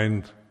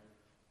mind.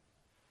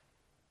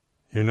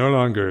 You're no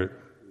longer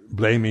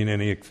blaming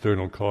any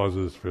external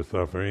causes for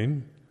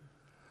suffering,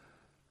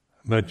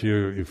 but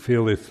you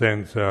feel this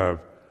sense of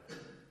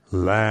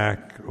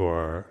lack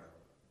or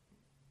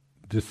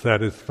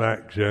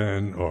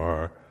dissatisfaction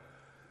or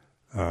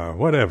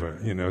whatever,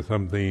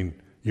 something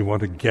you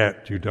want to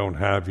get you don't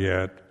have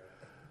yet,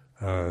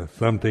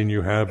 something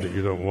you have that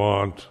you don't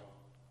want.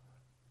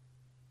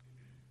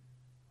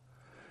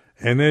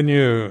 And then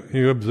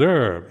you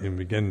observe, you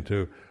begin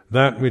to,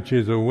 that which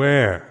is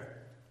aware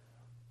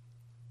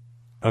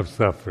of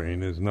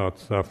suffering is not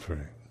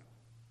suffering.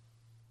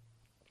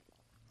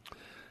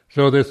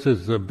 So this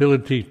is the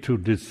ability to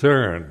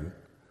discern.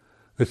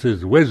 This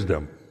is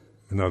wisdom,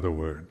 in other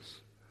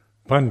words.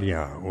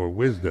 Panya, or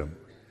wisdom.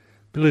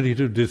 Ability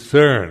to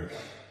discern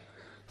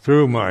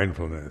through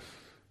mindfulness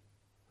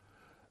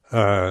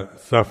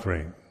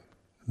suffering.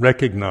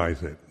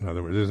 Recognize it, in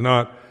other words.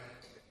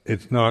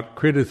 It's not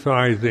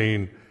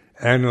criticizing,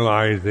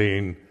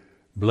 analyzing,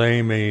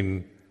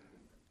 blaming,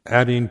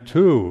 adding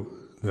to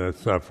the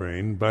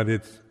suffering, but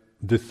it's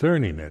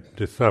discerning it.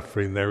 The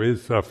suffering, there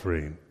is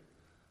suffering.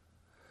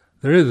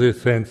 There is a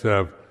sense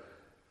of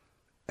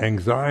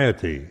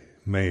anxiety,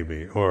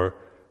 maybe, or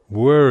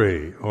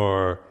worry,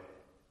 or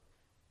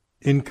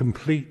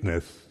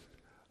incompleteness,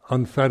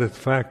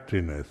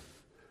 unsatisfactoriness,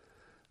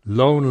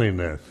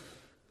 loneliness,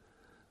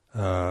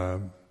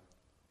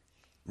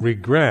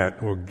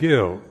 regret or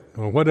guilt,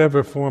 or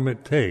whatever form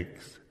it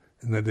takes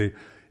in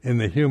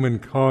the human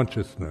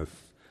consciousness,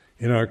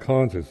 in our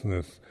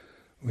consciousness.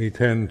 We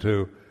tend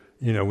to,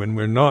 when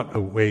we're not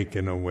awake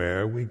and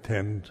aware, we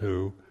tend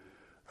to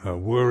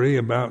worry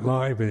about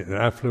life. In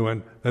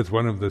affluent, that's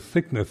one of the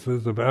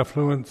sicknesses of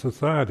affluent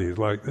societies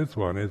like this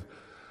one, is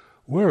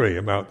worry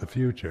about the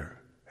future.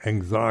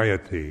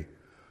 Anxiety,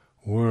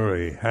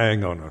 worry,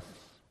 hang on us,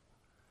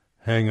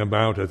 hang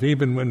about us,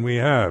 even when we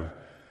have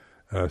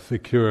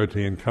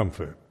security and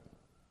comfort.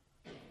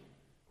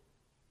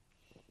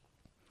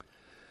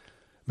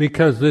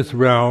 Because this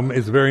realm,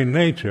 its very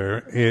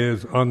nature,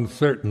 is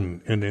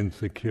uncertain and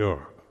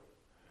insecure.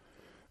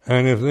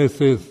 And if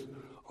this is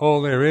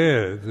all there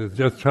is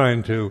just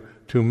trying to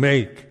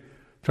make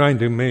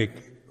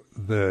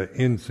the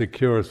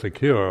insecure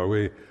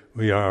secure,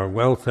 we are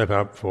well set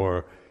up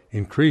for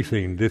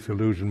increasing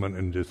disillusionment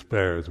and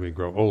despair as we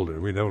grow older.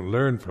 We don't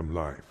learn from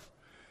life.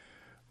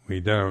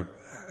 We don't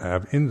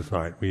have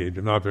insight. We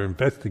do not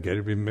investigate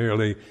it. We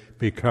merely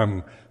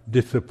become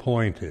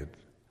disappointed.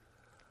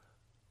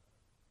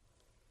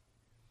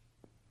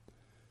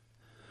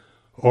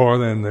 Or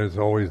then there's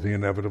always the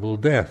inevitable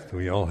death.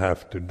 We all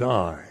have to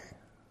die.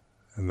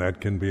 And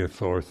that can be a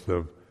source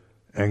of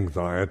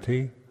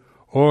anxiety.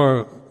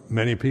 Or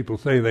many people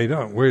say they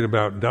don't worry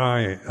about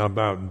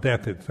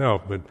death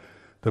itself, but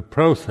the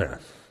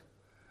process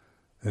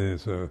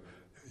is,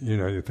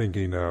 you're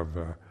thinking of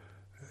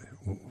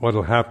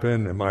what'll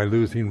happen. Am I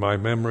losing my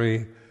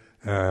memory?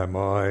 Am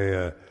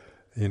I,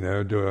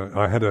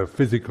 I had a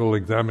physical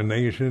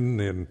examination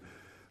in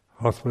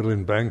hospital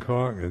in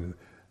Bangkok, and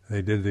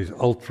they did these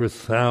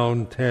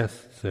ultrasound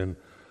tests and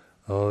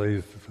all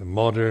these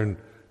modern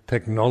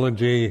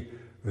technology,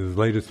 with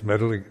latest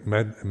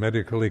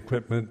medical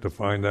equipment to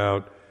find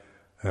out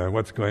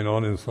what's going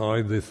on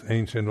inside this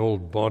ancient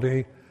old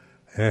body,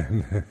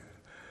 and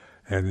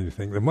you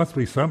think there must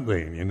be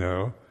something,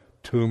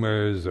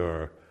 tumors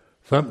or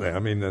something. I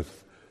mean,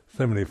 that's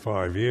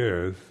 75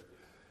 years,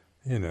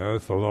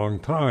 It's a long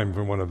time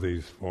for one of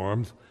these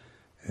forms,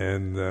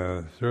 and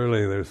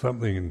surely there's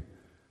something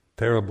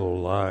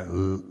terrible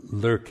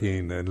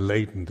lurking and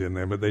latent in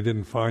there, but they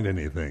didn't find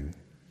anything.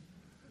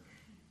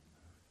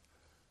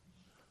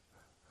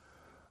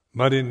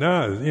 But it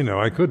does,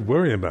 I could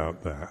worry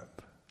about that.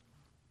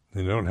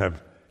 I don't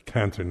have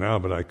cancer now,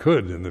 but I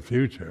could in the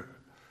future.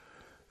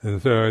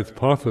 And so it's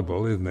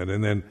possible, isn't it?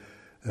 And then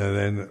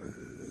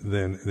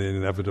the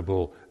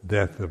inevitable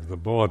death of the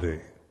body.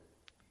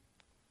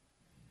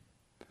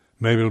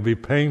 Maybe it'll be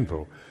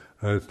painful.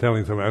 I was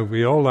telling someone,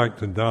 we all like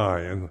to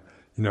die, and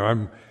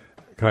I'm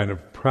kind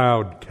of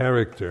proud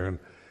character,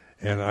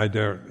 and I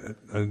don't.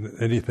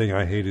 Anything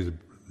I hate is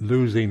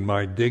losing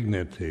my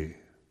dignity,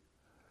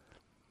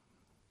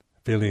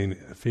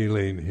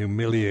 feeling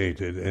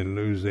humiliated and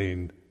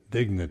losing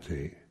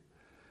dignity.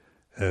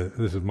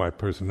 This is my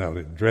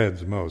personality. It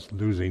dreads most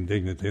losing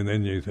dignity, and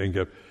then you think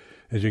of,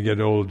 as you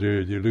get older,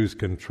 you lose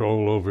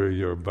control over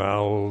your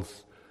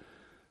bowels,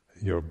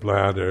 your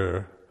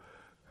bladder.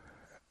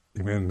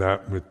 You end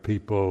up with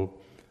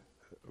people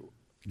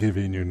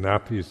giving you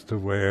nappies to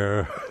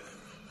wear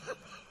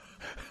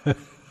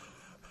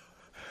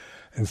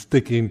and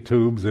sticking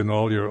tubes in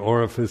all your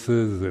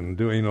orifices and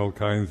doing all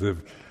kinds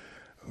of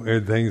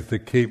weird things to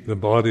keep the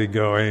body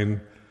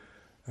going.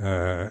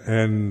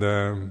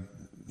 Then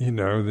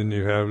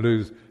you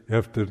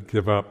have to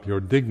give up your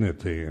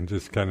dignity and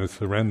just kind of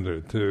surrender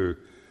to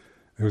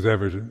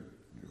whoever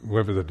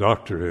the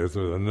doctor is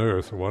or the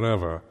nurse or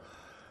whatever,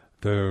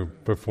 to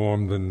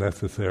perform the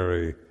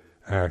necessary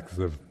acts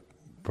of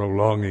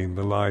prolonging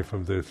the life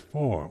of this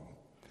form.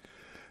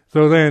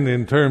 So then,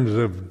 in terms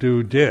of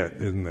do jit,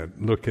 isn't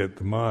it? Look at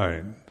the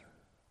mind.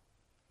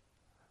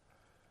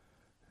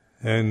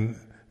 And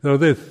so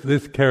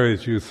this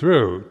carries you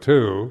through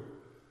to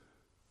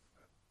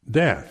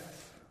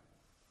death.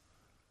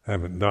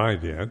 Haven't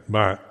died yet,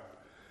 but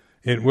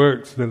it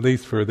works at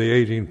least for the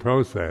aging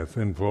process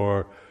and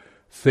for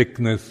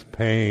sickness,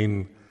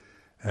 pain,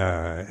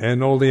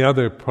 and all the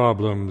other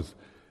problems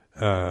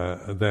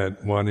that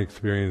one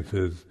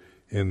experiences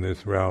in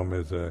this realm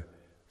as a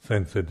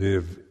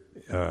sensitive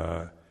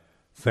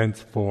sense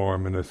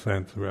form in a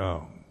sense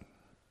realm.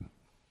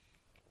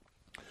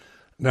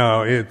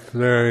 Now, it's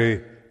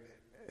very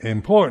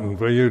important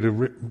for you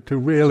to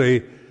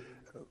really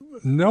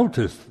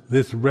notice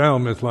this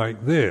realm is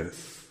like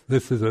this.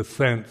 This is a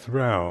sense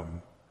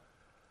realm.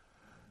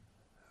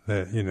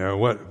 That,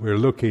 what we're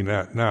looking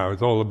at now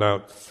is all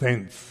about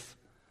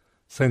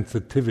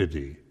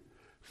sensitivity,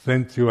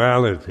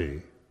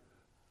 sensuality.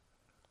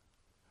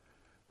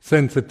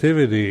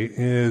 Sensitivity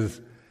is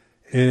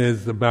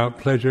about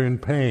pleasure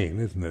and pain,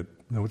 isn't it?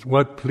 It's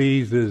what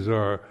pleases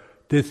or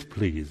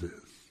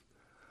displeases,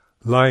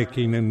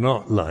 liking and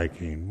not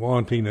liking,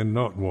 wanting and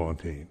not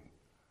wanting.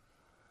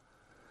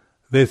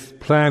 This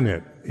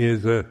planet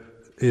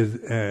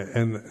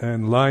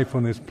and life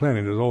on this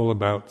planet is all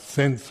about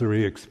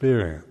sensory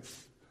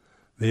experience.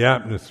 The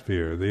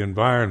atmosphere, the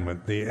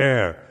environment, the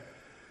air,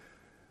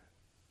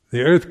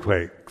 the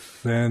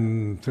earthquakes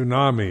and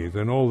tsunamis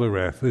and all the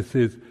rest. This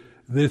is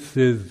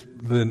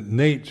the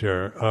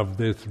nature of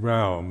this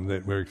realm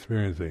that we're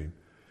experiencing,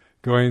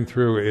 going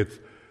through its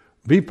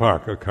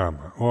vipaka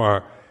karma,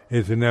 or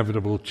its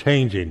inevitable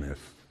changiness.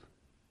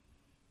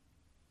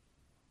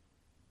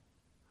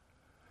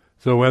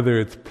 So whether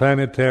it's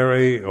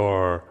planetary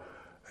or,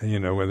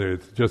 whether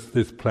it's just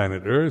this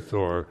planet Earth,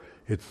 or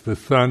it's the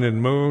sun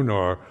and moon,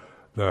 or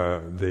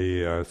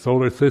the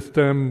solar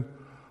system,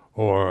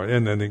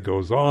 and then it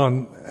goes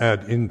on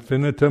ad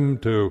infinitum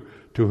to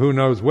who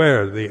knows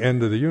where the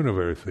end of the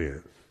universe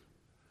is.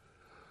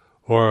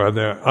 Or are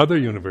there other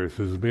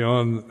universes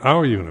beyond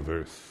our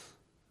universe?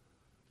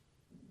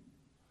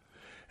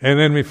 And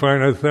then we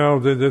find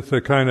ourselves as just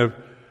a kind of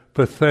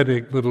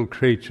pathetic little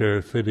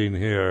creature sitting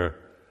here,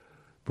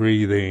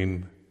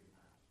 breathing.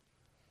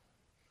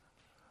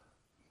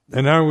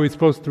 And how are we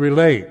supposed to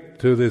relate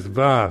to this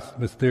vast,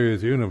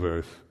 mysterious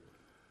universe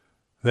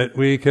that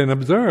we can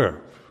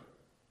observe?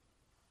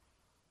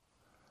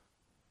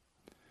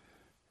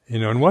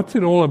 And what's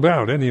it all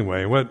about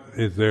anyway? What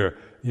is there?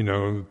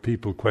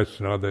 People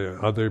question: are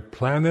there other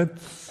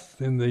planets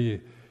in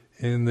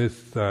this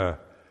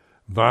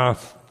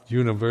vast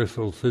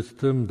universal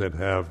system that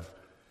have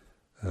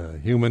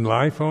human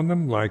life on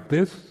them like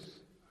this?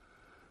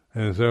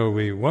 And so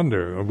we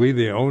wonder: are we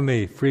the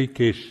only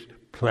freakish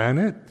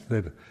planet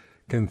that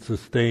can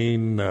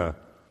sustain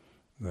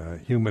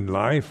human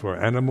life, or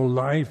animal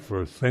life,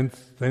 or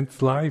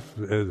sense life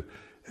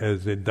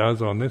as it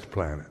does on this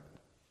planet?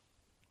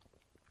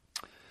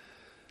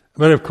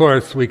 But of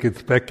course, we could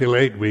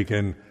speculate. We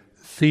can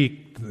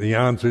seek the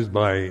answers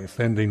by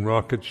sending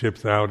rocket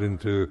ships out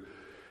into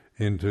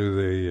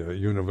the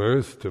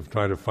universe to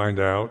try to find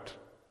out,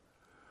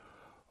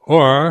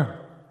 or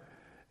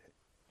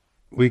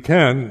we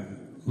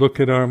can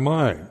look at our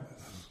minds,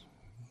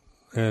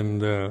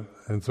 and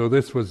so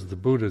this was the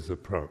Buddha's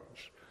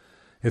approach.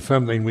 It's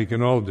something we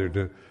can all do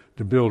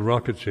to build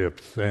rocket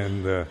ships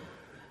and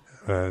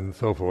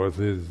so forth.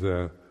 Is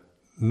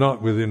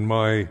not within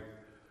my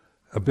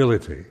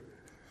ability.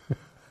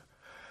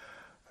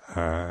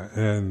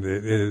 And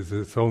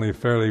it's only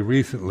fairly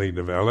recently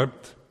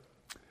developed.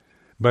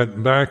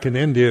 But back in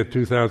India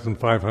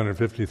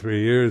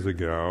 2,553 years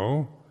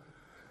ago,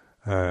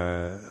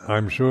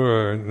 I'm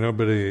sure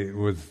nobody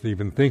was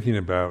even thinking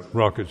about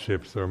rocket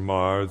ships or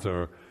Mars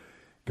or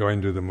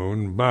going to the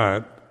moon,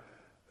 but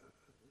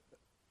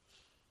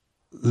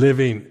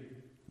living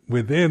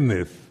within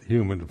this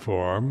human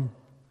form,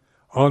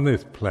 on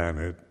this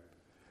planet,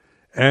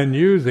 and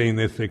using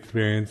this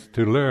experience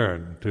to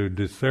learn, to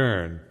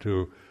discern,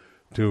 to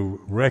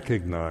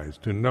recognize,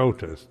 to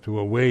notice, to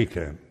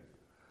awaken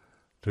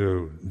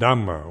to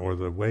Dhamma, or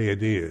the way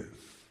it is.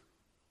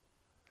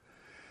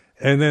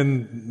 And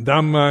then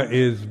Dhamma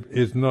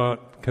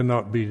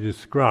cannot be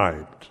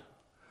described.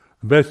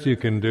 The best you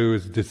can do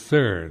is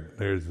discern.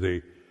 There's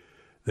the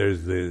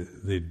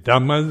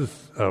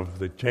Dhammas of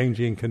the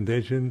changing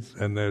conditions,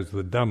 and there's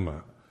the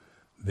Dhamma,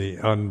 the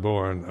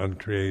unborn,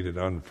 uncreated,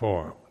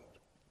 unformed.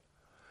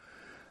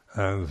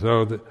 And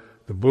so the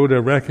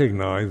Buddha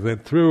recognized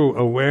that through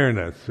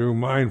awareness, through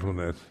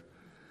mindfulness,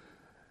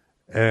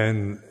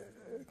 and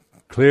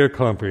clear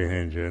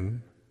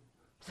comprehension,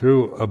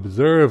 through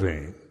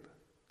observing,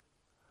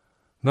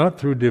 not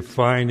through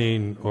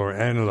defining or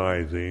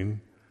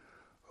analyzing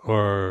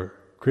or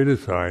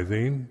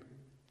criticizing,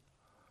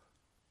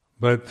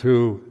 but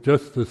through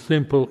just the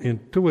simple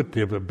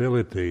intuitive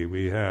ability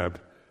we have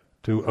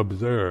to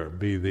observe,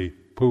 be the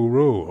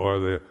Puru or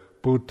the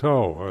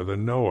Buddho or the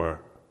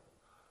knower.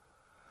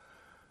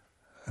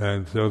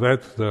 And so that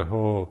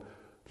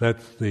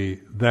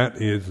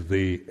is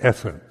the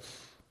essence.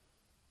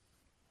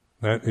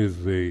 That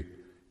is the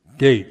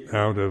gate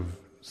out of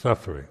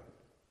suffering.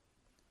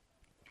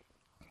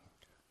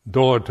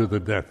 Door to the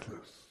deathless.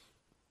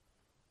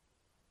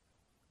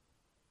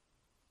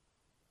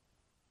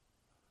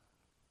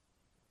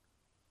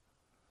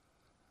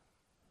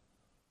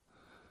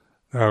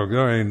 Now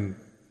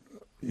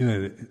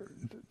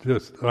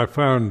I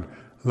found,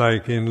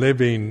 like in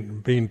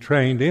being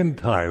trained in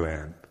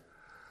Thailand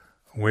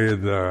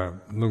with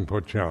Luang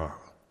Por Chah,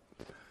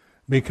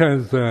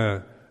 because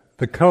the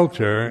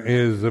culture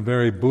is a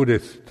very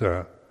Buddhist,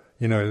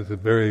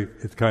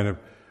 its kind of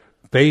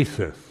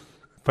basis,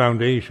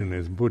 foundation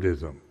is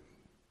Buddhism.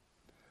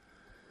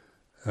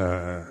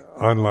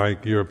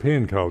 Unlike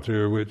European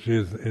culture, which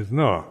is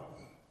not.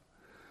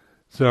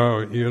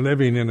 So you're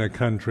living in a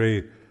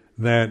country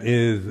that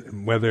is,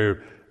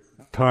 whether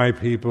Thai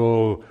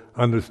people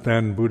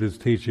understand Buddha's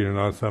teaching or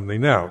not,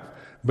 something else.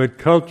 But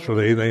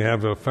culturally they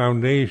have a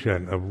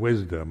foundation of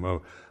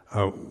wisdom,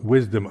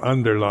 wisdom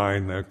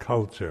underlying their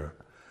culture.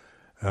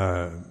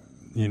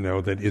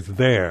 That is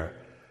there.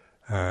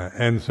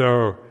 And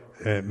so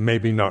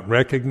maybe not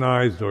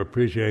recognized or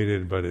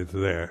appreciated, but it's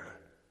there.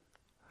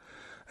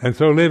 And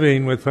so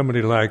living with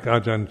somebody like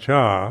Ajahn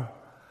Chah,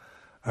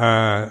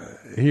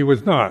 he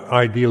was not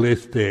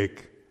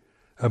idealistic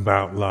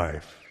about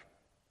life.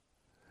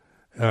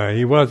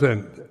 He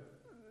wasn't,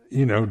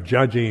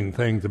 judging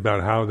things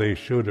about how they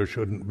should or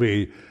shouldn't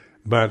be,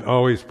 but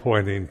always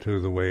pointing to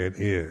the way it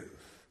is.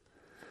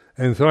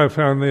 And so I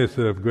found this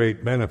of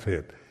great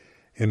benefit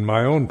in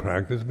my own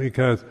practice,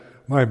 because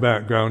my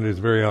background is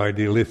very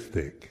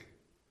idealistic.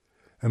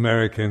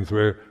 Americans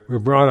were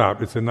brought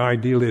up, it's an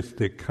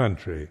idealistic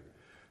country,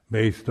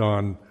 based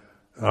on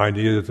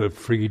ideas of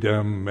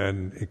freedom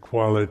and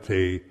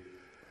equality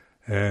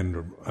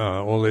and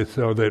all this,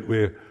 so that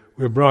we're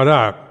brought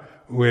up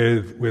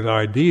with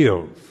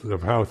ideals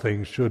of how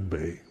things should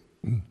be.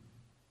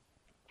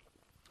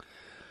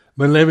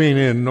 But living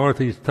in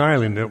northeast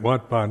Thailand at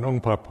Wat Pa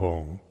Nong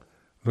Papong,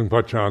 Luang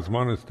Por Chah's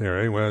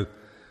monastery,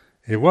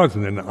 it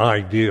wasn't an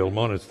ideal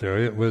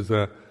monastery, it was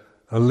a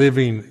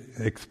living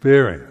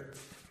experience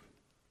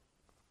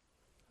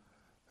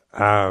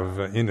of,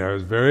 it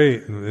was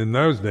very, in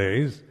those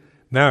days,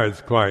 now it's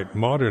quite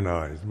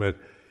modernized, but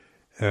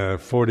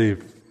 40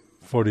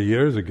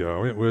 years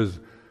ago it was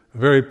a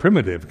very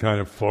primitive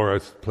kind of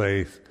forest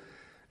place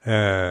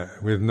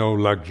with no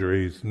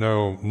luxuries,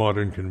 no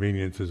modern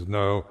conveniences,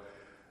 no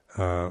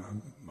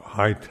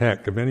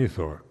high-tech of any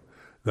sort.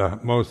 The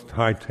most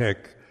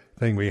high-tech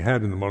thing we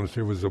had in the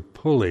monastery was a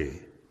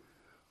pulley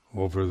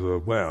over the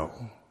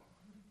well.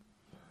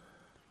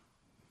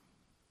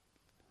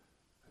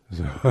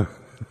 So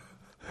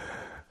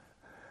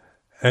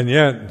and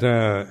yet,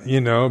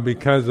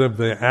 because of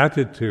the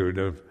attitude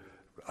of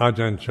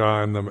Ajahn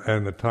Chah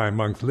and the Thai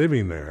monks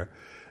living there,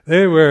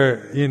 they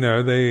were,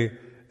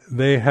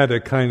 they had a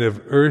kind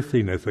of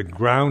earthiness, a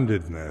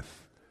groundedness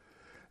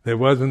that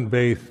wasn't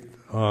based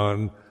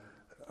on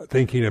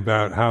thinking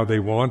about how they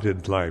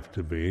wanted life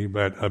to be,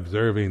 but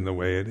observing the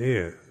way it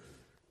is.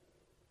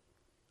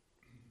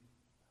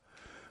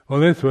 Well,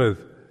 this was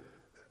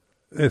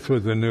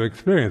a new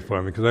experience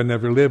for me, because I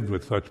never lived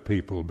with such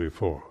people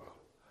before.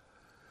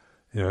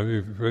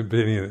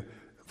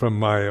 From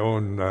my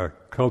own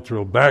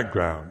cultural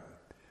background,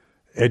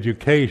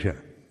 education,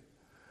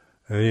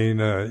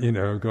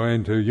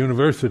 going to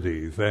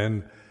universities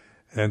and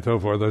and so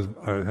forth.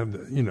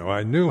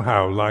 I knew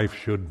how life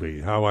should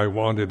be, how I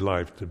wanted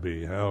life to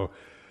be, how,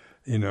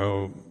 and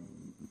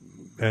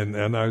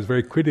I was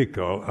very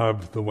critical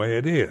of the way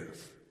it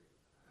is.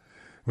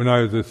 When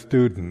I was a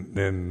student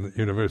in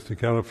University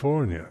of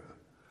California,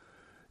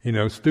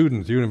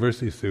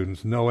 university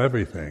students know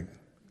everything.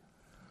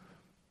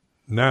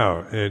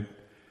 Now, at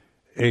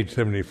age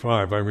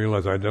 75, I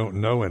realize I don't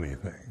know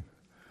anything.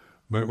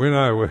 But when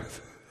I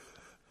was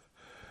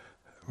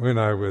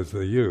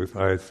a youth,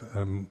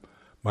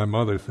 my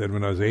mother said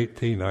when I was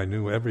 18, I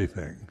knew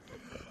everything.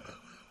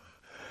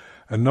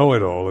 A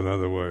know-it-all, in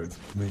other words.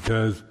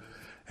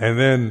 And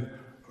then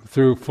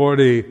through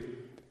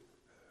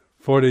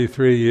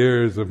 43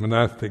 years of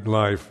monastic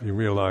life, you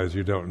realize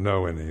you don't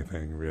know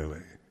anything,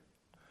 really.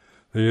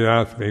 So you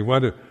ask me,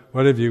 what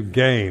have you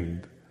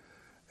gained?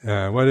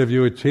 What have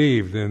you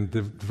achieved in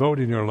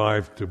devoting your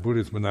life to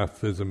Buddhist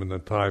monasticism and the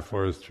Thai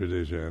forest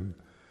tradition?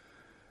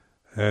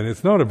 And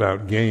it's not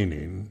about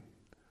gaining,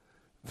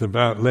 it's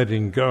about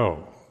letting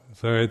go.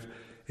 So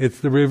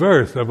it's the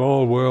reverse of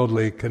all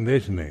worldly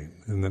conditioning.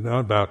 And it's not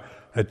about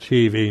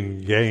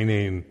achieving,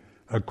 gaining,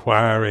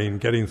 acquiring,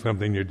 getting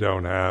something you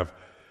don't have,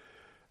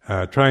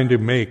 trying to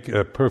make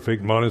a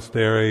perfect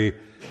monastery,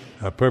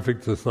 a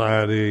perfect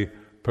society,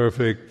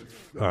 perfect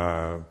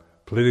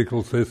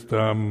political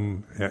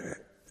system,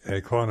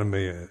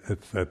 economy,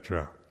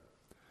 etc.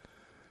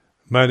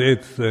 But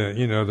it's,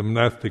 the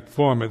monastic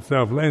form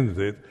itself lends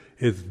it,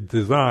 is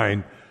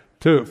designed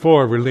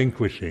for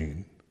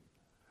relinquishing,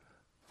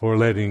 for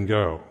letting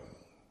go.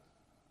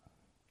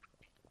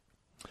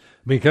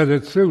 Because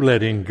it's through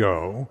letting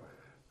go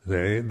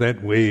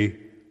that we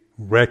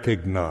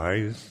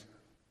recognize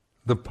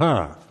the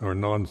path, or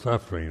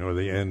non-suffering, or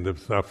the end of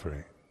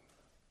suffering.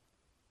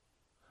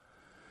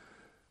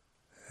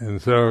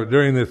 And so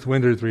during this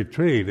winter's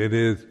retreat, it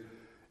is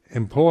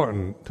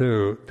important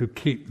to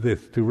keep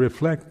this, to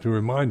reflect, to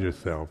remind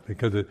yourself,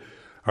 because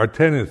our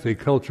tendency,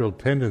 cultural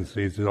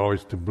tendencies, is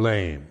always to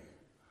blame.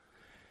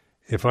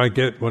 If I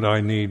get what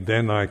I need,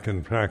 then I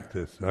can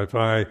practice.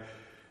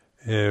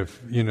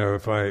 If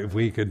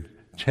we could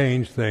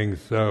change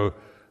things so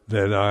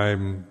that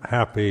I'm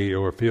happy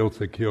or feel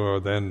secure,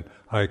 then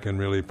I can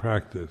really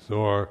practice.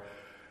 Or,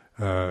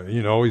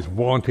 always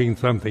wanting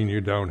something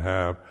you don't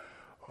have,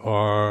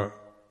 or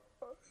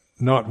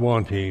not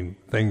wanting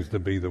things to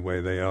be the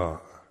way they are.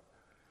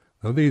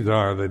 So these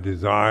are the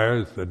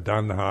desires, the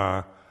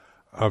tanha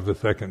of the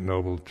Second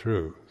Noble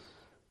Truth.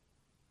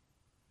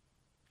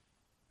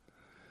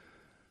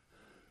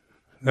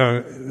 Now,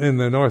 in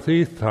the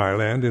northeast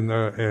Thailand,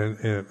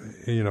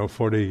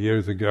 40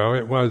 years ago,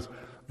 it was a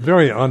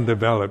very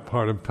undeveloped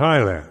part of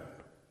Thailand.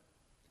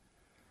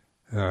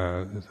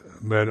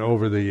 But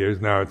over the years,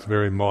 now it's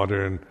very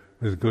modern.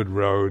 There's good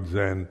roads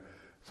and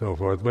so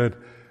forth.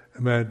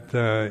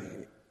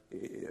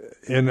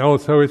 And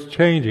also it's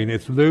changing.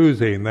 It's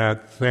losing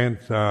that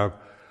sense of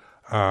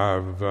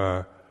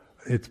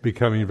it's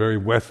becoming very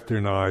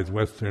westernized,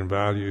 Western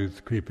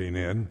values creeping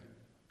in.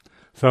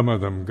 Some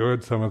of them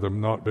good, some of them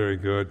not very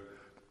good.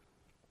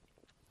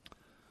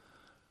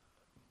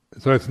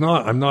 So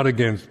I'm not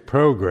against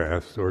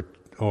progress or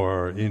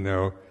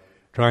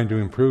trying to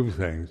improve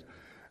things.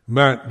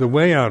 But the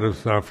way out of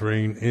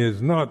suffering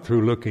is not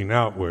through looking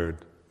outward,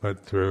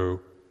 but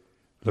through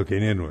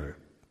looking inward.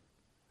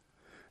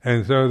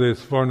 And so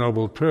this Four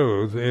Noble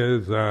Truths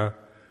is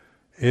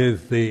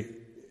the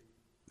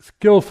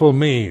skillful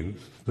means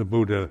the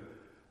Buddha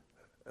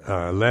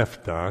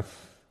left us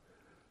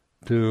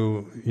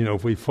to,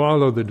 if we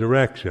follow the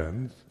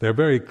directions, they're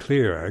very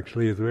clear.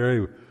 Actually, it's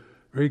very,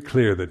 very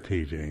clear, the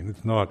teaching.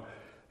 It's not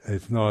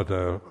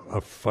a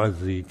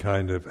fuzzy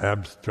kind of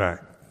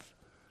abstract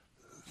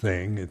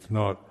thing. It's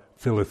not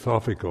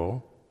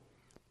philosophical,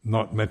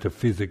 not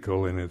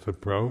metaphysical in its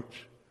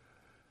approach.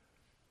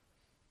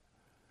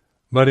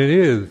 But it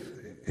is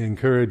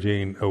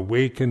encouraging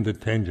awakened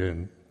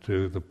attention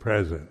to the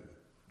present,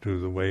 to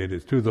the way it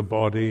is, to the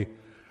body,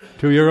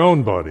 to your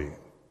own body,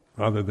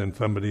 rather than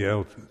somebody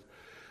else's.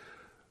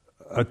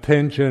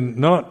 Attention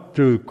not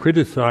to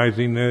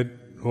criticizing it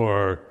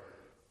or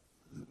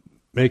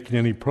making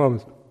any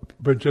problems,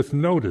 but just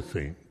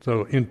noticing.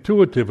 So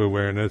intuitive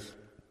awareness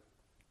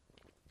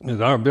is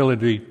our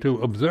ability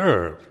to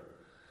observe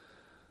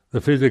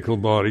the physical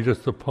body,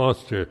 just the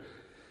posture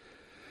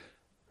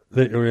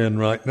that you're in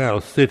right now.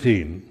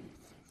 Sitting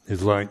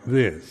is like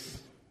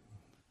this.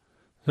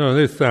 So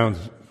this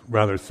sounds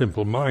rather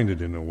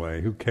simple-minded in a way.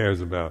 Who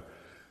cares about,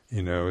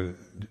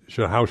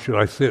 how should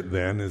I sit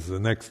then is the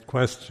next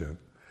question.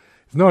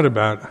 It's not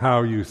about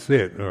how you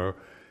sit, but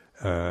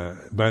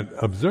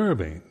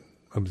observing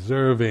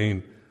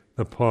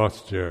the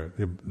posture,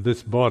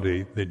 this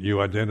body that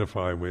you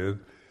identify with,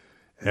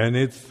 and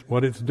it's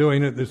what it's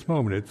doing at this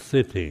moment. It's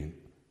sitting.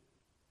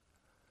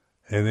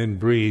 And then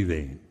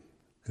breathing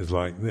is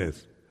like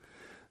this.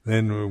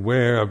 Then we're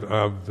aware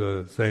of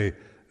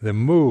the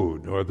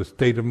mood or the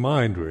state of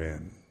mind we're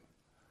in,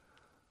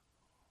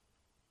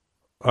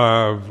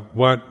 of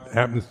what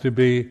happens to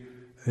be,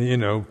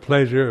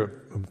 pleasure,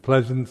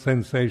 pleasant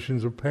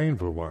sensations or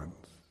painful ones.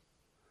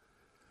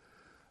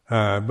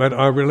 But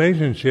our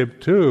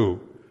relationship to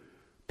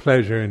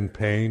pleasure and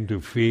pain, to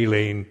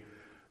feeling,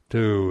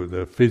 to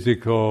the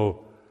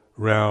physical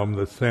realm,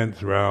 the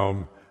sense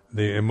realm,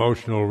 the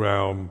emotional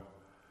realm,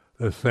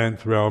 the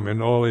sense realm,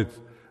 in all its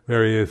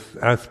various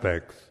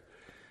aspects,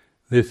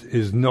 this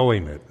is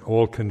knowing it.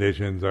 All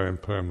conditions are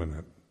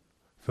impermanent.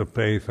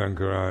 Sape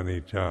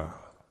sankarani cha.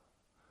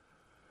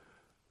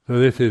 So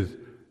this is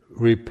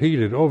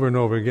repeated over and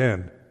over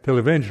again, till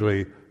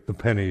eventually the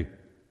penny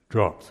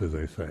drops, as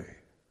they say.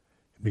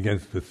 It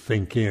begins to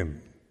sink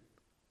in.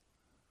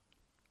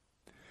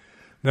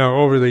 Now,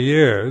 over the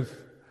years,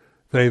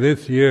 say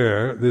this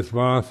year, this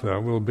Vasa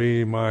will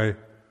be my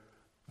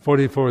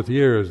 44th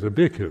year as a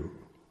bhikkhu.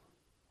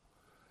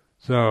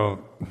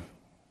 So,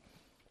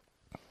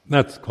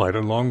 that's quite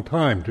a long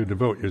time to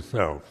devote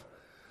yourself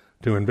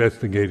to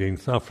investigating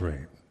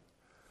suffering.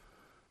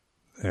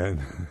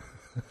 And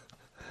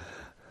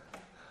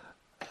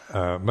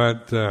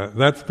but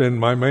that's been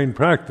my main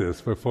practice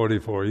for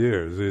 44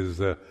 years, is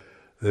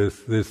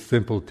this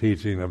simple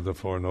teaching of the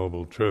Four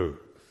Noble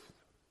Truths.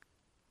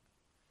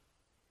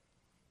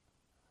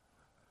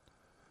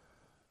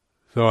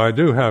 So I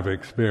do have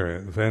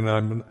experience,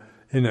 and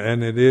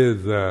it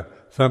is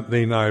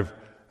something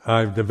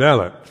I've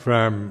developed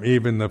from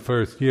even the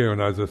first year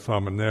when I was a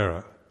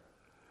Samanera,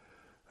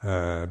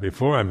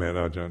 before I met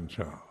Ajahn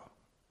Chah.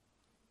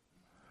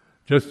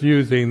 Just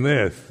using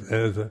this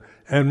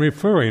and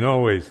referring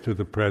always to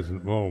the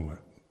present moment.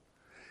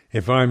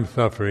 If I'm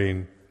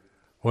suffering,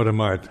 what am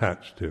I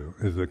attached to,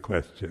 is the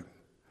question.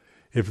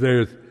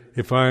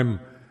 If I'm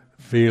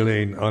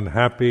feeling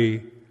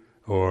unhappy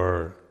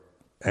or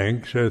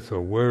anxious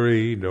or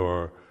worried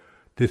or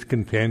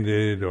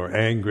discontented or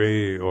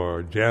angry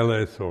or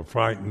jealous or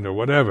frightened or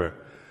whatever,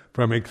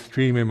 from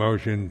extreme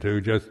emotion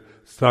to just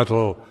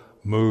subtle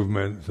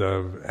movements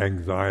of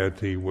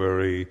anxiety,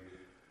 worry,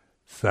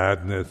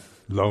 sadness,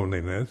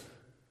 loneliness.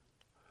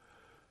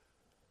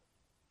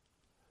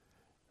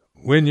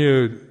 When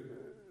you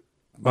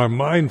are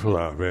mindful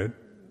of it,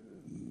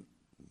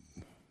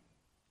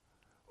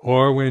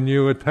 or when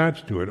you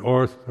attach to it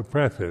or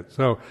suppress it.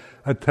 So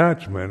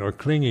attachment or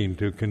clinging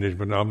to conditioned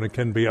phenomena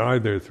can be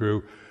either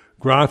through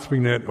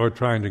grasping it or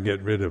trying to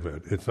get rid of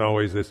it. It's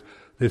always this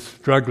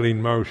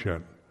struggling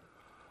motion.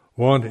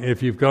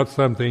 If you've got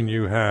something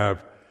you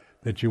have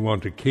that you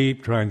want to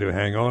keep, trying to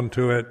hang on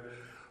to it,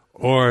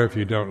 or if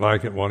you don't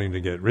like it, wanting to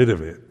get rid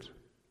of it.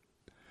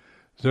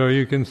 So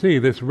you can see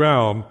this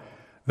realm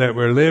that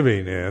we're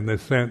living in,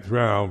 this sense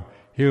realm,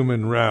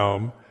 human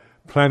realm,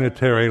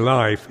 planetary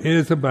life,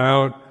 is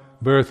about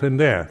birth and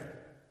death.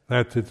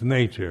 That's its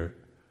nature,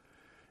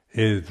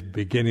 is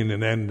beginning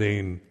and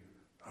ending,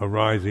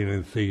 arising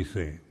and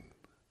ceasing.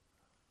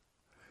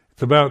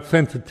 It's about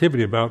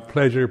sensitivity, about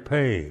pleasure,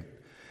 pain.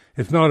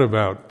 It's not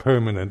about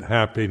permanent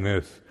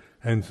happiness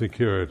and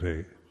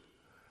security,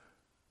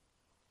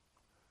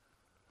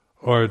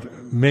 or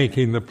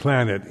making the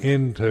planet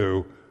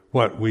into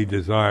what we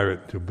desire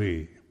it to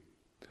be.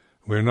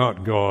 We're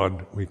not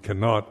God. We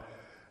cannot,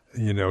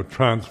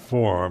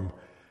 transform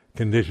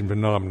conditioned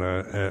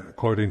phenomena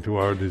according to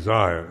our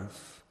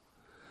desires.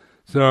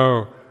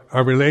 So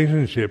our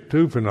relationship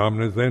to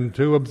phenomena is then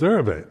to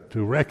observe it,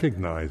 to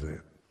recognize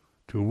it,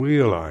 to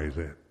realize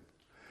it.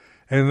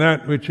 And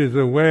that which is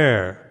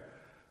aware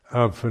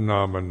of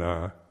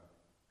phenomena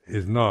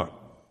is not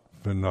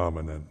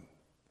phenomenon.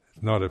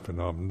 It's not a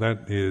phenomenon.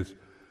 That is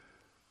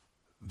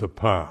the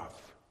path.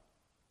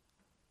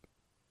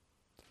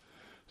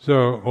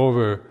 So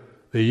over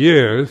the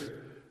years,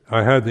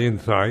 I had the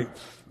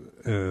insights,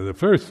 the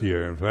first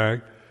year in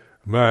fact,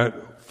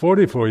 but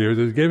 44 years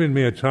has given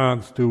me a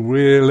chance to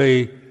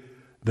really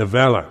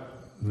develop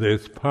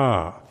this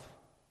path.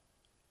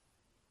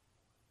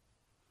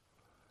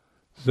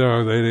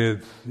 So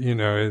that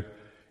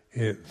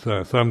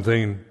it's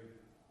something,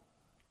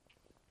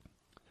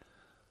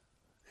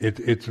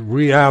 it's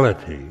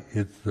reality.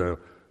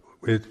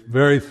 It's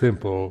very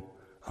simple,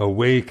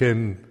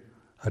 awaken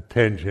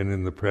attention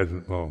in the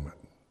present moment.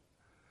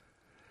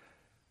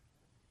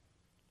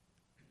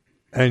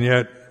 And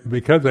yet,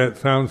 because that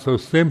sounds so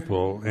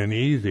simple and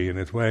easy in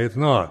its way, it's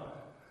not.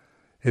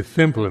 It's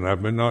simple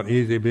enough, but not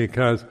easy,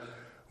 because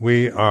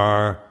we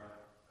are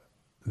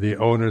the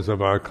owners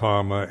of our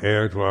karma,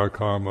 heir to our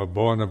karma,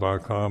 born of our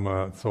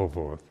karma, and so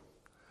forth.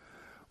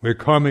 We're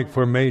karmic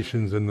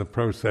formations in the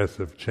process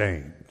of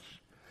change.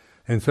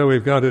 And so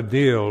we've got to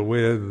deal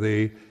with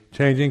the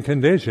changing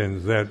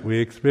conditions that we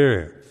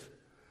experience,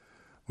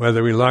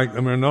 whether we like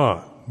them or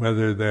not,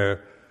 whether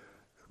they're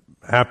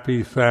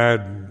happy,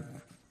 sad,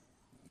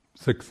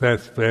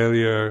 success,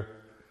 failure,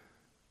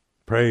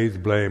 praise,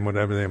 blame,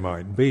 whatever they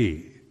might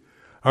be.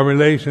 Our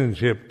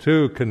relationship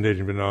to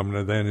conditioned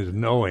phenomena then is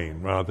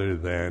knowing rather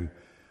than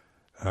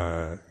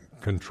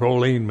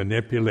controlling,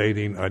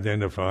 manipulating,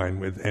 identifying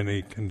with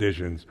any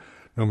conditions,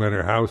 no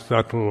matter how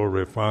subtle or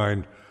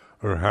refined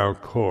or how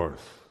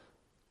coarse.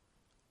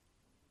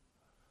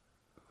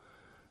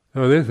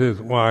 So this is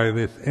why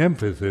this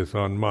emphasis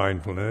on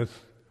mindfulness,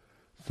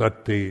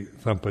 sati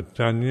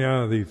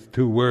sampajanya, these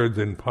two words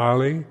in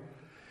Pali,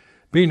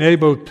 being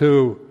able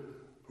to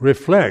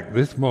reflect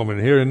this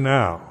moment here and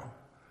now.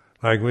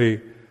 Like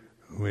we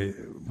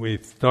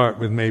start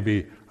with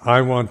maybe,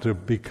 I want to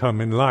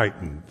become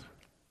enlightened.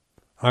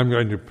 I'm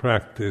going to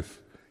practice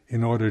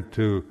in order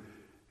to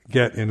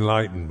get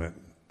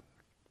enlightenment.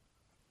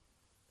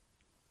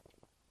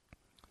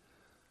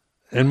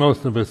 And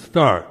most of us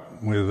start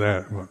with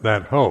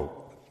that hope.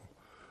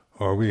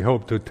 Or we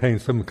hope to attain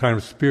some kind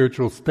of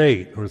spiritual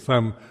state, or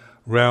some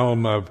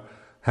realm of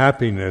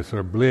happiness,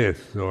 or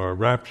bliss, or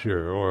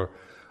rapture, or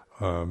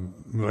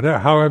whatever,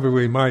 however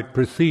we might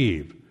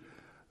perceive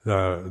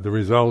the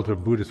result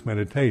of Buddhist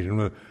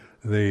meditation.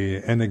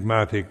 The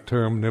enigmatic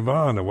term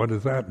nirvana, what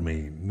does that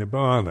mean?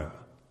 Nibbana.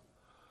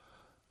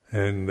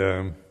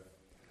 And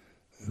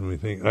we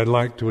think, I'd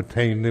like to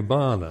attain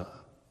nibbana.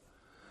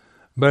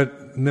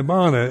 But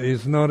nibbana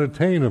is not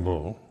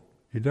attainable.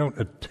 You don't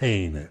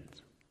attain it.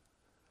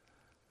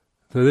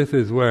 So this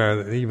is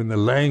where even the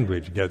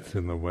language gets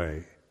in the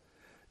way.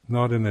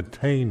 Not an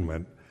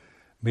attainment,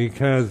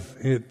 because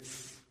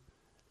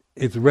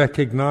it's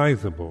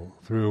recognizable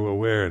through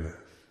awareness.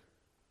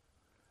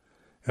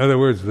 In other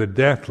words, the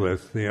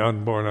deathless, the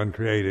unborn,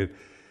 uncreated,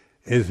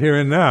 is here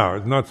and now.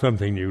 It's not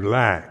something you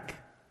lack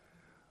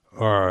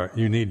or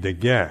you need to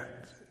get.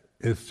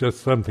 It's just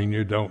something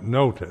you don't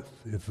notice.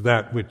 It's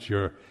that which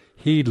you're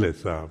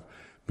heedless of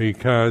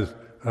because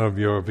of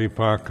your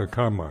vipaka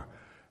karma,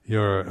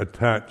 your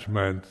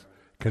attachments,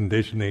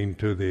 conditioning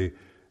to the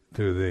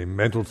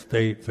mental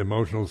states,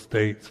 emotional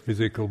states,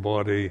 physical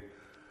body,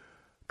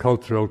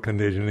 cultural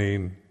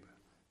conditioning,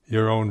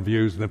 your own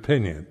views and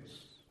opinions.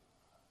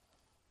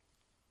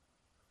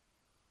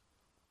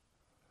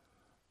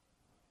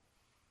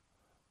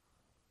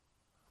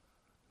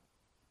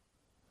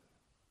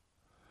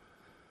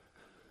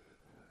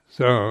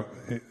 So,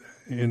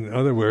 in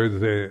other words,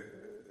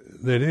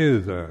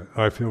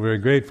 I feel very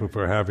grateful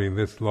for having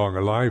this long a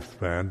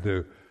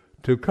lifespan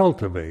to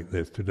cultivate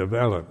this, to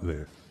develop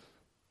this.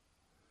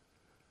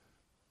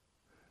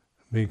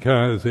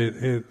 Because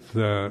it's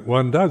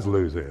one does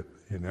lose it,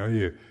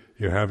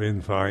 you have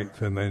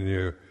insights, and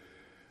then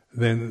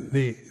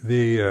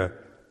the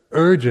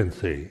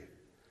urgency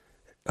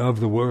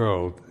of the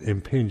world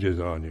impinges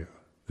on you.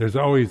 There's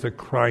always a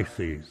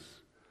crisis,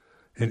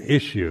 an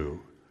issue,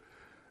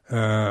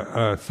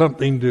 a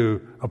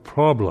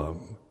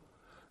problem.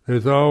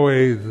 There's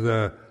always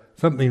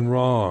something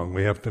wrong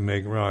we have to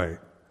make right.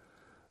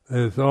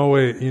 There's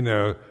always,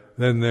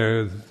 then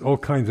there's all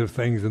kinds of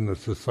things in the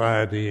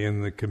society,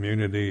 in the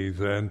communities,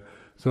 and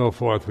so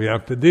forth we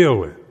have to deal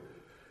with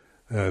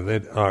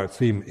that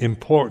seem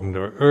important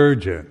or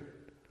urgent.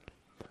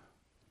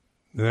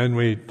 And then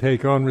we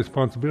take on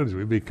responsibilities.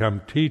 We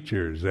become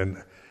teachers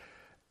and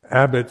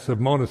abbots of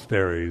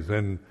monasteries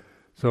and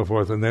so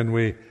forth, and then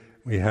we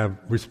have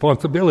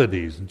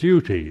responsibilities,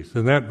 duties,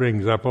 and that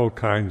brings up all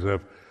kinds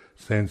of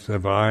sense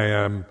of I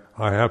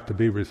have to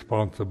be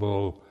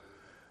responsible,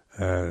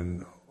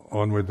 and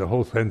onward the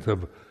whole sense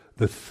of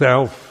the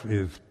self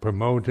is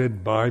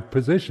promoted by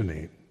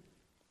positioning,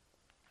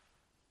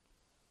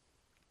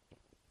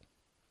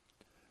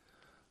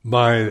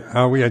 by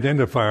how we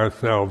identify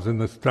ourselves in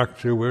the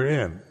structure we're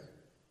in.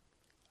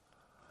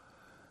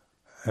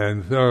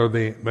 And so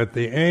but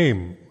the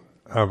aim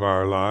of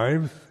our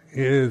lives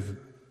is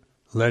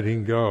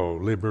letting go,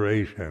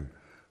 liberation,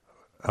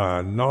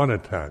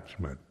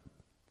 non-attachment.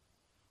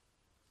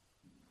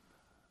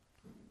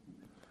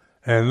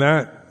 And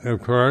that,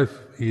 of course,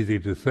 easy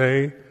to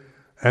say,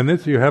 and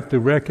this you have to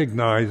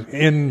recognize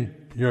in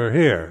your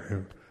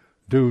here.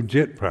 Do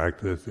jit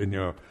practice in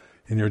your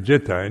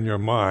jitta, in your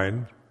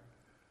mind,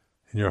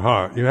 in your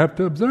heart. You have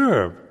to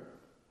observe.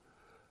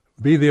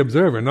 Be the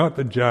observer, not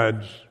the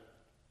judge,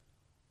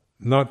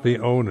 not the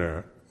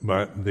owner,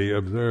 but the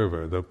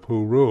observer, the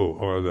puru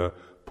or the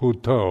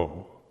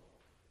puto.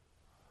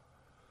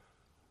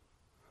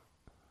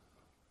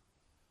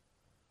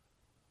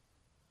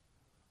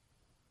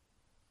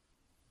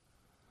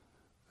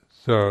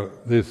 So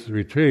this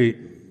retreat,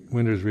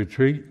 Winter's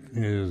Retreat,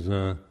 is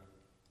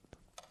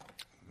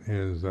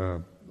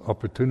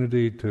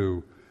opportunity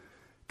to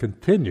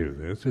continue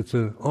this. It's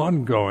an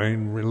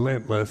ongoing,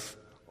 relentless,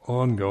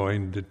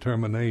 ongoing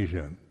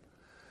determination.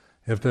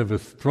 You have to have a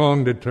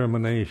strong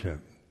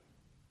determination.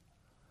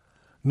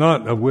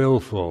 Not a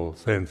willful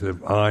sense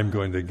of, I'm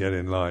going to get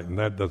enlightened.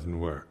 That doesn't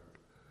work.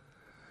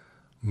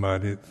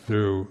 But it's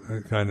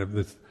through kind of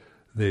this,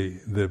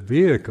 the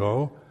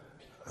vehicle,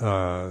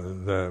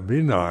 the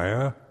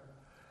Vinaya,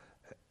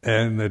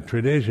 and the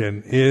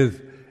tradition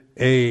is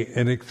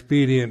an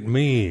expedient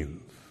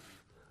means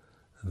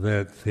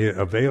that's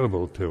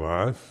available to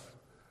us,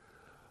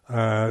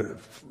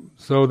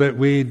 so that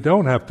we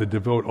don't have to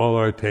devote all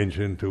our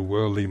attention to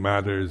worldly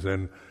matters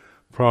and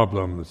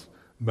problems,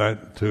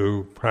 but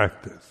to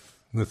practice.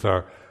 That's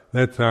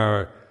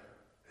our.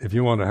 If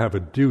you want to have a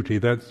duty,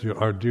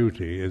 our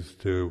duty is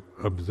to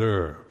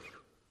observe.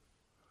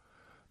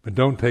 But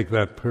don't take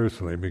that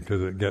personally,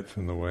 because it gets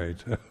in the way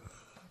too.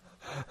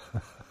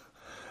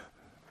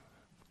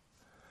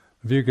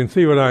 If you can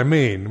see what I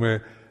mean,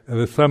 where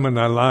the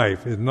samana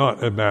life is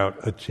not about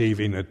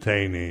achieving,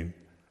 attaining,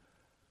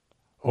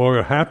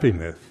 or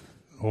happiness,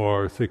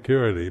 or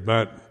security,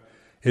 but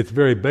its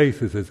very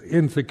basis is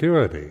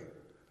insecurity.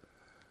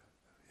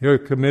 You're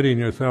committing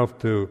yourself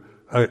to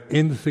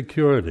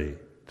insecurity,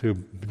 to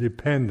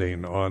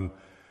depending on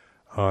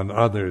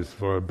others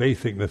for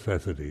basic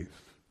necessities.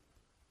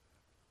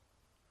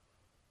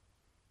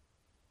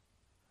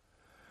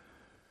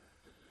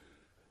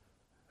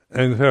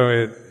 And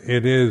so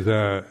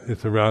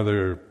it's a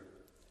rather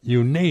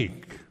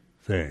unique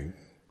thing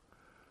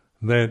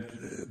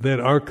that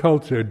our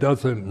culture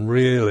doesn't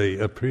really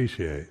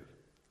appreciate.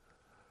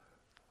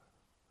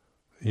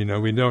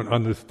 We don't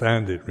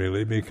understand it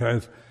really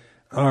because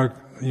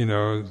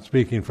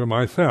speaking for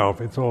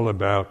myself, it's all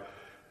about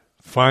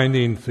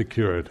finding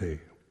security,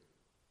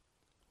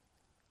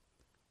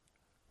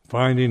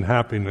 finding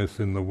happiness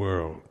in the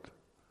world.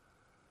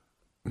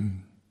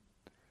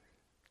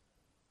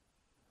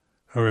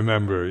 I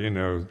remember,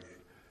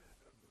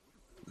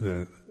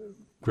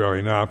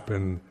 growing up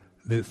and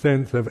the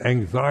sense of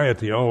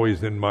anxiety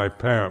always with my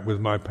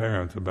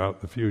parents about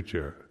the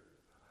future,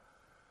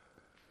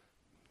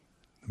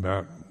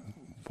 about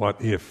what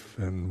if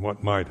and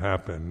what might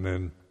happen.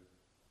 And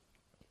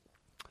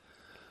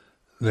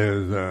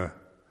there's,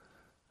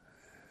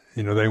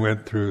 they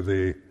went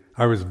through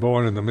I was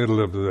born in the middle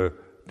of the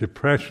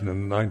Depression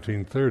in the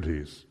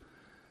 1930s.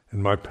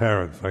 And my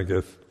parents, I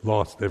guess,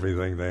 lost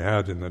everything they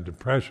had in the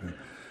Depression,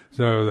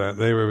 so that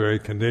they were very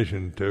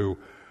conditioned to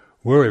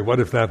worry,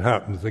 what if that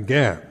happens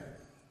again?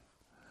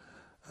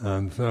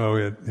 And so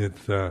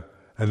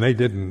and they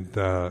didn't,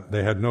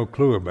 they had no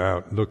clue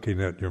about looking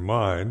at your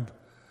mind.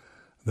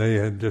 They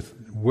had just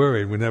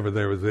worried whenever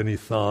there was any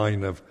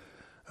sign of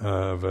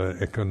an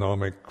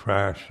economic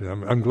crash.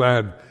 I'm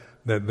glad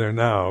that they're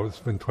now, it's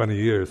been 20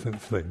 years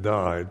since they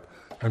died,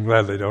 I'm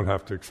glad they don't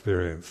have to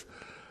experience,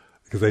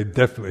 because they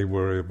definitely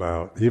worry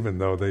about, even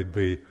though they'd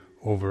be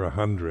over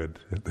 100.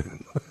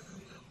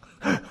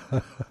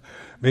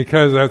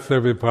 Because that's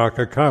their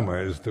vipaka kama,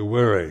 is to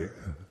worry.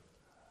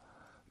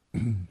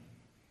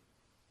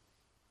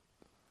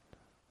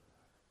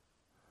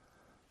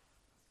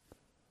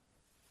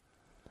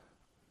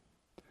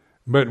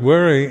 But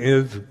worry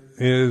is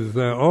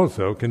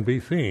also can be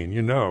seen.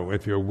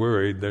 If you're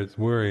worried,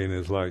 worrying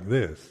is like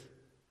this.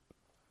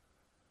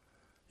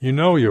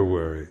 You're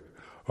worried.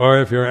 Or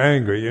if you're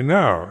angry,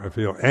 I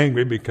feel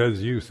angry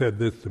because you said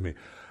this to me.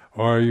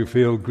 Or you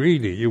feel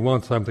greedy, you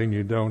want something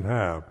you don't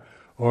have.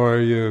 Or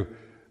you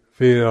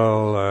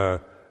feel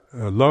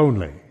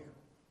lonely,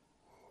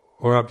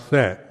 or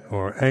upset,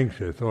 or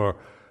anxious, or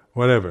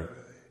whatever.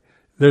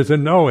 There's a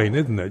knowing,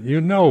 isn't it?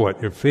 You know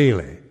what you're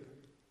feeling.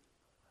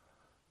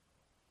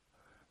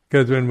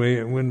 Because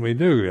when we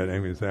do get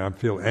angry, we say, I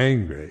feel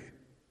angry.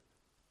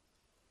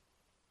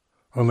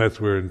 Unless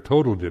we're in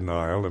total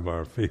denial of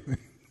our feelings.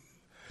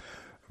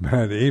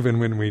 But even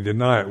when we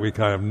deny it, we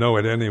kind of know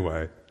it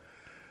anyway,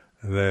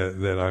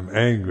 that I'm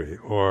angry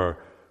or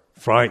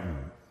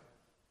frightened.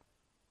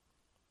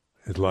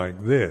 It's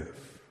like this.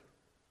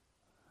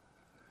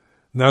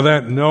 Now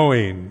that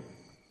knowing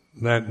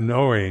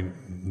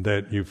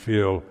that you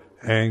feel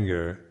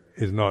anger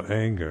is not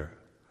anger.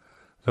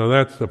 So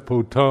that's the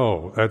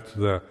puto, that's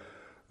the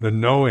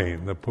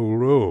knowing, the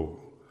puru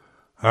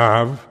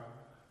of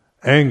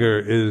anger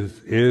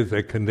is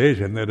a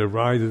condition that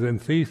arises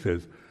and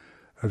ceases.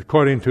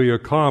 According to your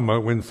karma,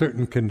 when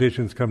certain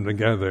conditions come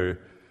together,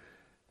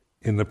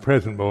 in the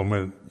present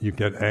moment you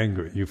get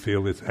angry, you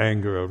feel this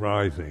anger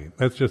arising.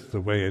 That's just the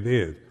way it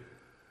is.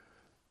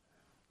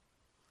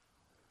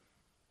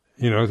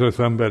 So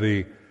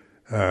somebody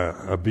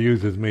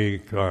abuses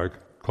me or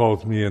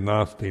calls me a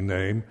nasty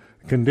name,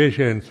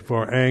 conditions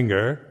for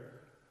anger,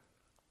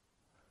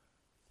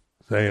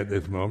 say at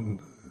this moment,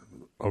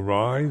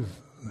 arise,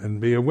 and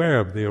be aware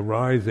of the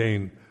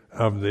arising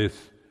of this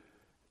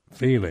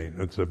feeling.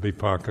 It's a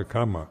vipaka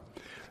kama.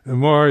 The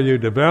more you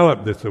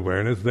develop this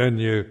awareness, then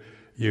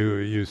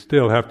you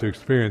still have to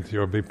experience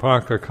your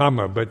vipaka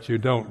kama, but you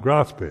don't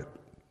grasp it.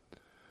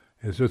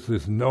 It's just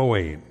this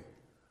knowing,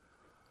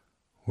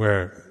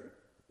 where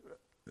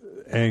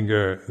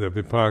anger, the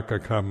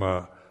vipaka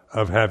kama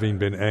of having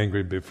been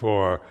angry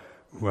before,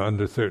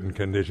 under certain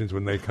conditions,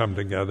 when they come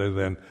together,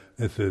 then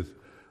this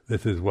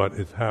is what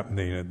is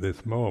happening at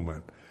this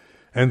moment.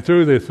 And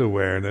through this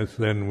awareness,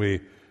 then we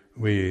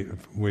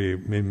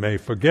may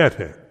forget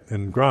it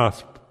and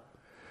grasp.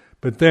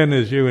 But then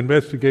as you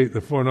investigate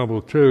the Four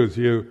Noble Truths,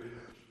 you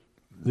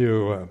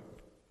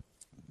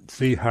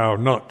see how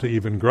not to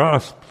even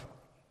grasp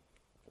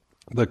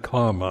the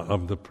karma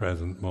of the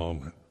present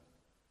moment.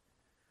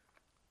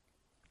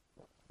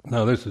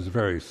 Now this is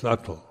very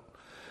subtle,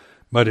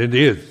 but it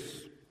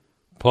is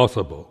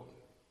possible.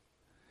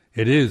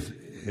 It is,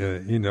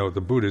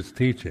 the Buddha's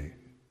teaching,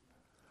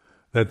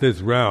 that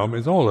this realm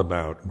is all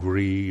about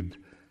greed,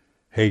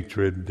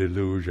 hatred,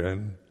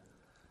 delusion,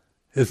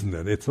 isn't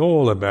it? It's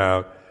all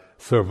about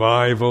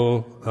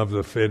survival of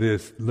the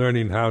fittest,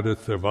 learning how to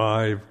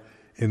survive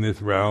in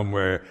this realm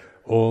where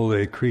all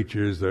the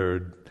creatures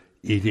are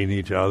eating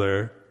each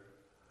other.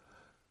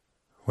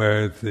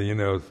 Whereas,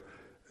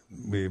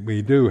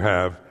 we do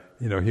have,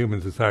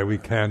 human society, we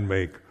can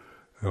make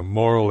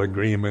moral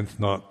agreements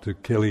not to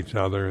kill each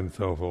other and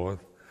so forth.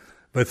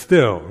 But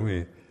still,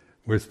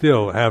 we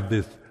still have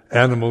this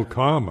animal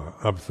karma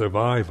of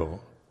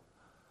survival.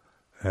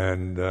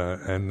 And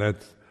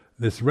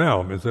this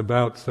realm is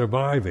about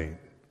surviving.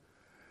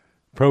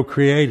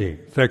 Procreating,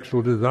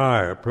 sexual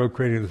desire,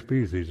 procreating the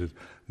species is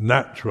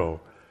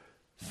natural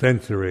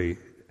sensory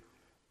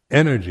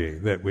energy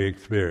that we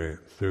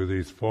experience through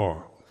these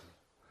forms.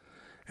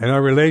 And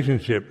our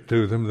relationship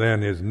to them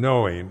then is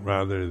knowing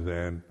rather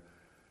than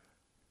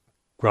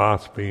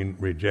grasping,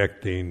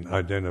 rejecting,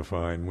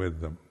 identifying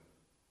with them.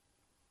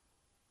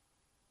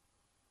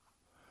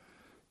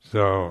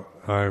 So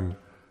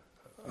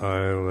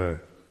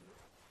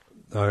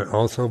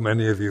also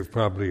many of you have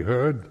probably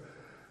heard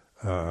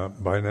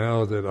by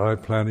now that I'm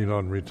planning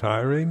on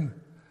retiring,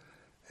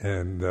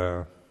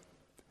 and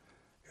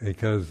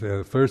because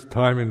the first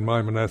time in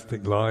my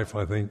monastic life,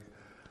 I think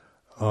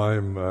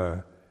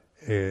I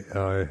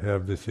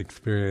have this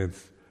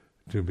experience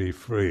to be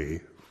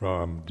free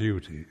from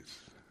duties.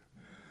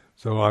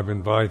 So I've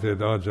invited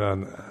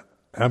Ajahn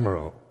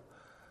Amaral,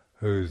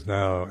 who's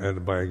now at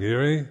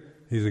Bayagiri.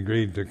 He's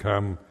agreed to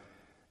come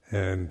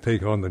and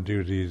take on the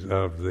duties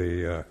of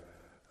the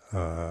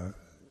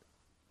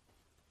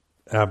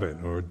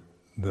abbot, or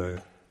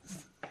the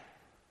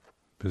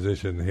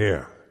position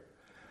here.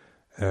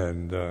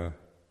 And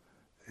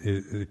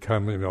he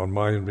come on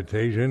my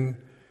invitation,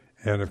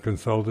 and have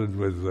consulted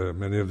with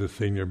many of the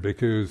senior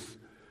bhikkhus,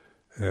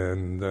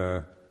 and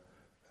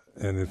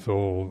it's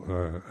all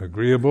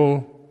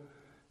agreeable.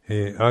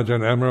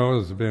 Ajahn Amaral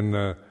has been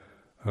a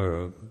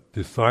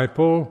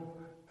disciple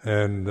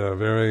and a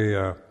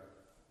very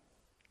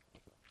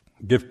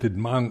gifted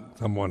monk,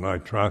 someone I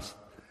trust,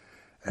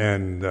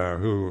 and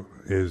who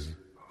is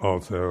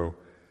also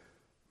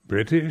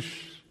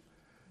British,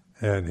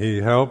 and he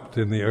helped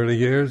in the early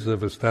years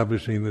of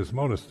establishing this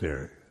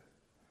monastery.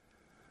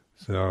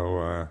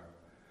 So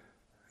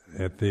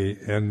at the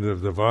end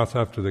of the Vasa,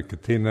 after the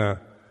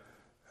Katina,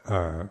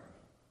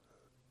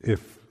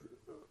 if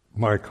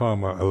my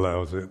karma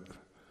allows it,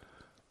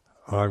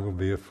 I will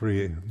be a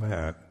free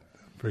man,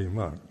 free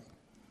monk.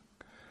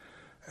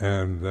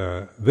 And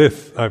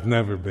this I've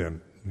never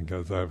been,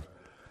 because I've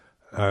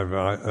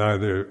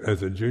either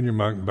as a junior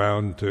monk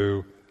bound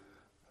to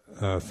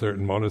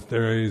certain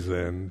monasteries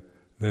and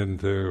then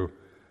to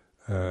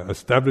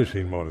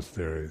establishing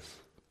monasteries.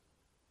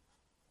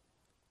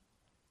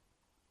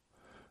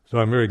 So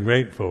I'm very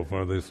grateful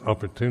for this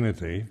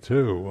opportunity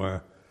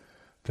to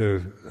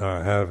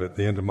have at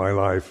the end of my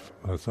life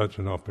such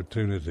an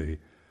opportunity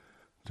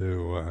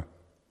to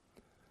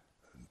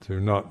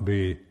not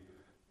be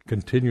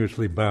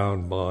continuously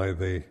bound by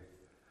the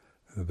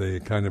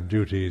kind of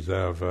duties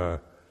of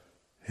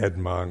head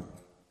monk,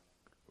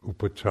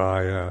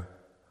 upachaya,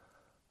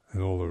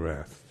 and all the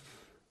rest.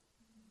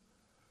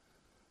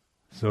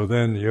 So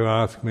then you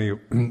ask me,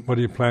 what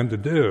do you plan to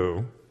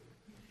do?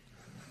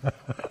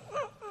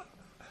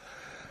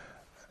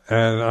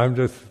 And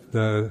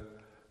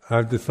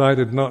I've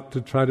decided not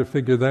to try to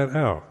figure that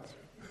out.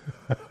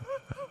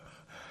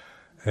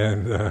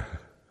 And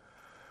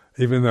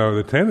even though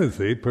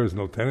the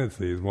personal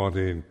tendency is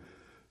wanting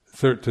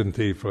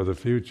certainty for the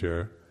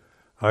future,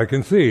 I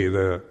can see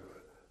the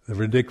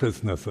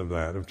ridiculousness of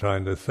that, of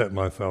trying to set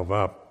myself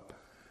up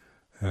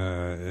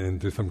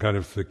into some kind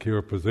of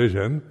secure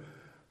position,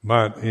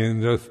 but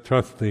in just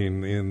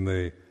trusting in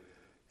the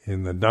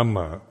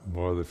Dhamma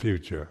for the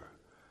future,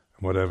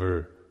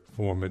 whatever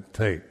form it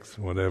takes,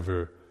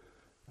 whatever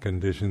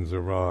conditions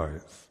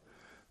arise.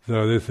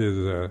 So this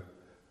is,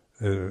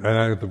 in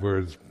other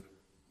words,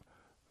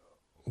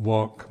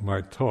 walk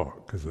my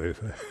talk, as they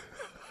say,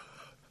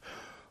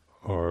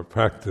 or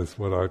practice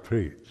what I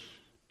preach.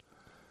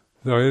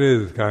 So it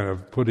is kind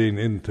of putting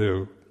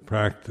into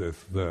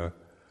practice this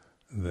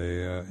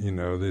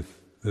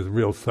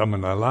real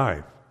samana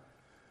life,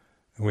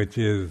 which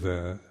is,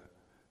 as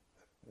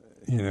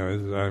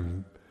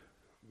I'm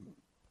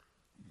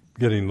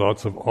getting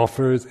lots of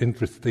offers,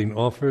 interesting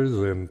offers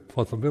and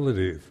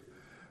possibilities.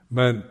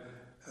 But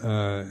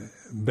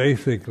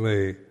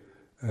basically,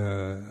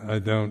 I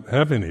don't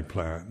have any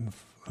plans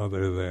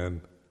other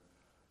than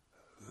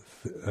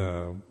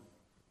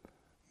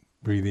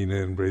breathing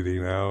in,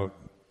 breathing out,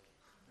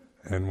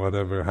 and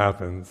whatever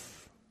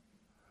happens,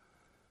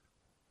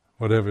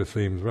 whatever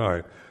seems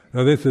right.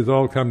 Now this has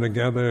all come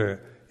together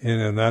in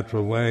a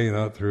natural way,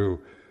 not through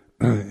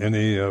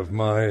any of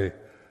my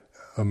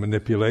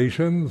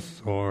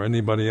manipulations or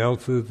anybody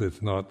else's.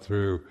 It's not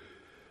through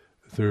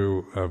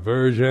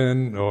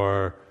aversion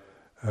or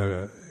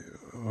I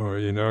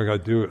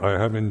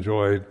have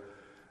enjoyed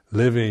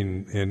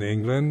living in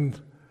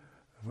England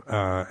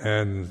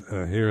and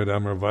here at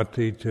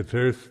Amaravati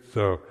Chithurst.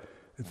 So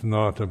it's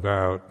not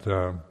about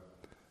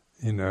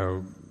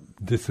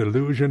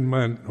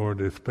disillusionment or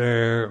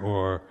despair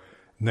or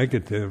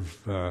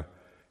negative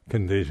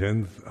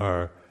conditions.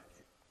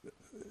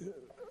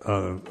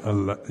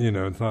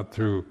 It's not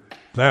through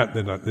that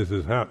this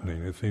is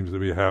happening. It seems to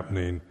be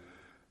happening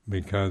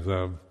because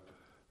of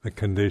the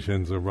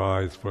conditions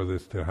arise for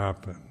this to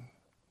happen.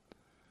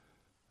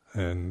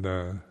 And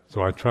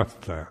so I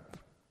trust that.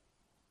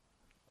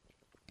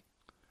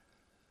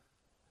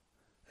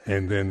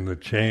 And then the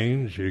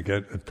change, you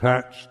get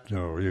attached,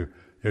 or you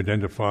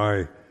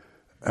identify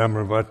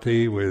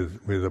Amaravati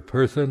with a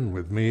person,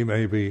 with me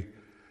maybe,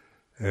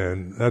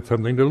 and that's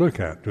something to look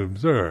at, to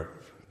observe,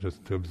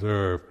 just to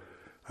observe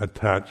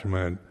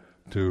attachment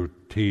to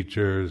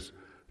teachers,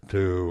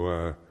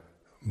 to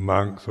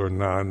monks or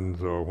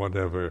nuns or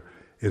whatever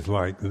is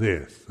like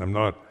this. I'm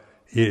not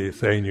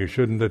saying you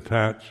shouldn't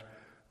attach,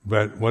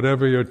 but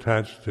whatever you're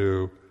attached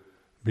to,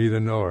 be the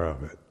knower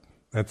of it.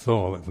 That's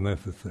all that's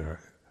necessary.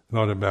 It's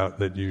not about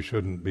that you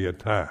shouldn't be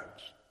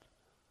attached.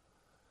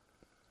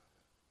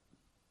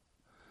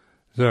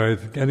 So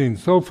it's getting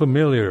so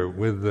familiar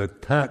with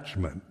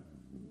attachment,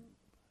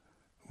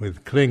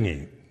 with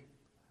clinging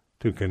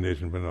to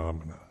conditioned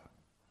phenomena,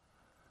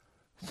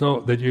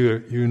 so that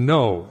you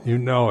know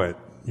it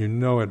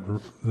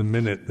the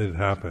minute it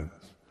happens.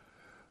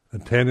 The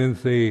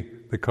tendency,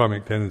 the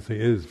karmic tendency,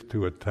 is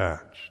to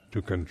attach,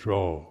 to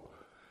control,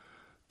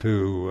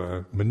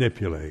 to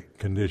manipulate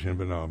conditioned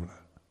phenomena.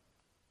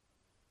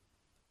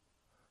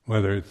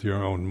 Whether it's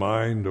your own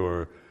mind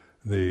or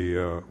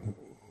the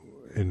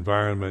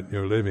environment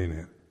you're living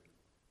in.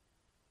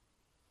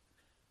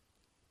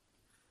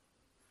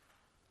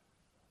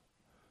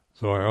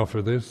 So I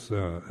offer this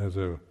as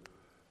a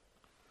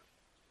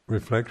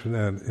reflection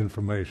and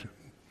information.